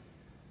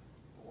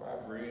 Boy,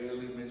 I've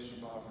really missed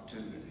some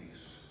opportunities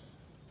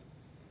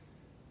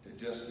to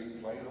just be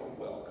plain old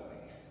welcoming.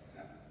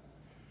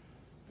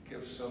 To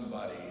give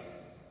somebody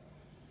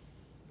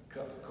a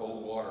cup of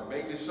cold water,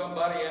 maybe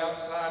somebody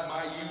outside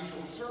my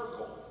usual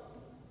circle.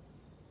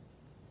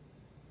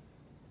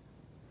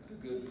 And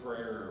a good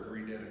prayer of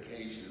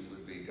rededication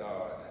would be,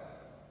 God,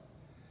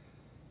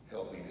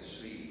 help me to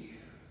see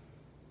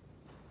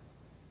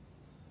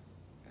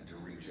and to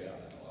reach out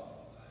in love.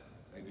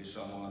 Maybe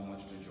someone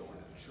wants to join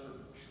a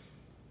church.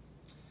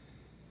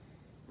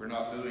 We're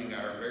not doing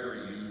our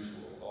very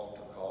usual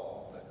altar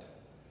call, but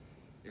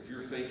if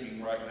you're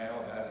thinking right now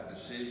about a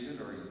decision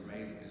or you've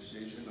made a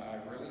decision, I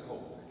really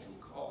hope that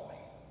you'll call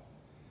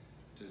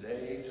me.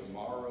 Today,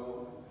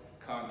 tomorrow,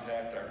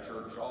 contact our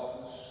church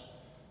office,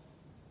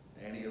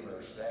 any of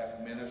our staff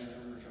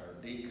ministers, our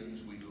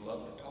deacons. We'd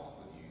love to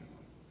talk with you.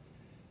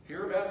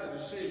 Hear about the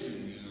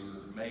decision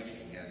you're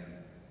making and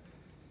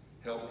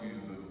help you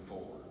move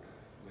forward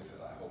with it.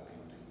 I hope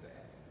you'll do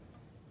that.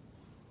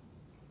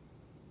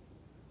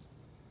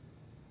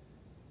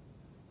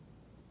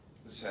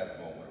 Let's have a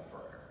moment of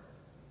prayer.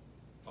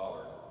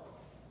 Father,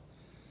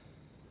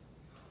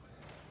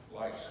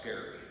 life's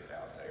scary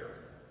out there.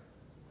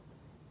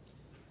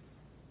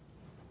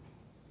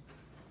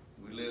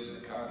 We live in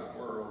the kind of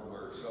world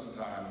where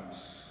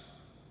sometimes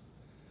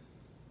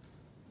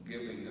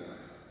giving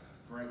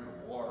a drink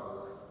of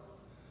water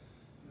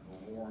and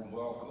a warm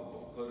welcome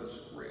will put us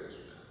at risk.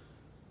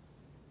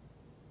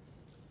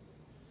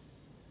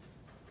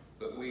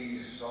 But we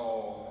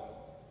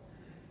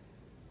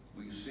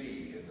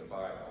see in the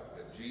Bible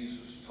that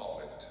Jesus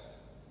taught it,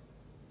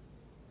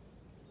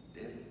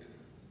 did it.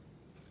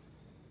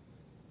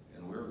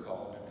 And we're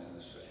called to do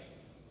the same.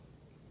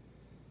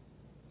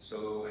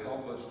 So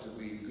help us to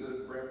be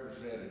good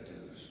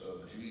representatives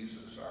of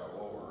Jesus our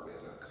Lord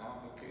in a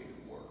complicated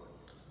world.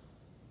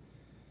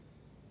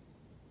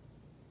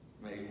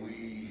 May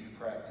we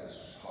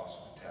practice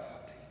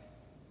hospitality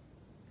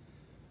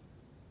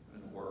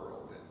in a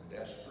world that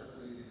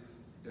desperately,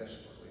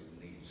 desperately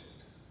needs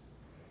it.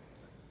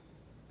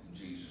 In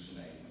Jesus'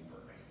 name we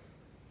pray.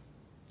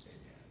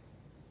 Amen.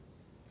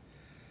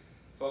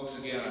 Folks,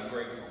 again, I'm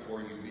grateful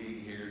for you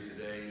being here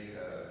today.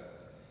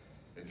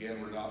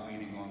 Again, we're not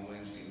meeting on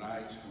Wednesday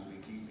nights. We'll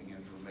be keeping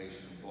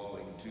information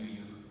flowing to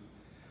you.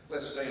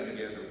 Let's stand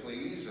together,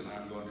 please, and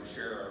I'm going to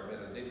share our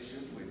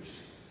benediction, which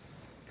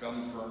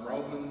comes from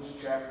Romans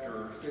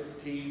chapter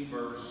 15,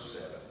 verse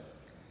 7,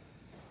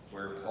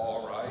 where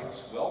Paul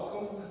writes,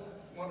 welcome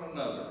one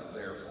another,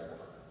 therefore,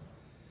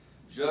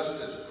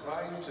 just as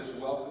Christ has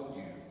welcomed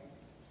you,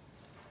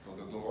 for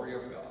the glory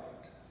of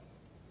God.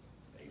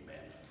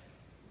 Amen.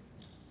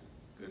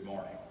 Good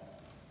morning.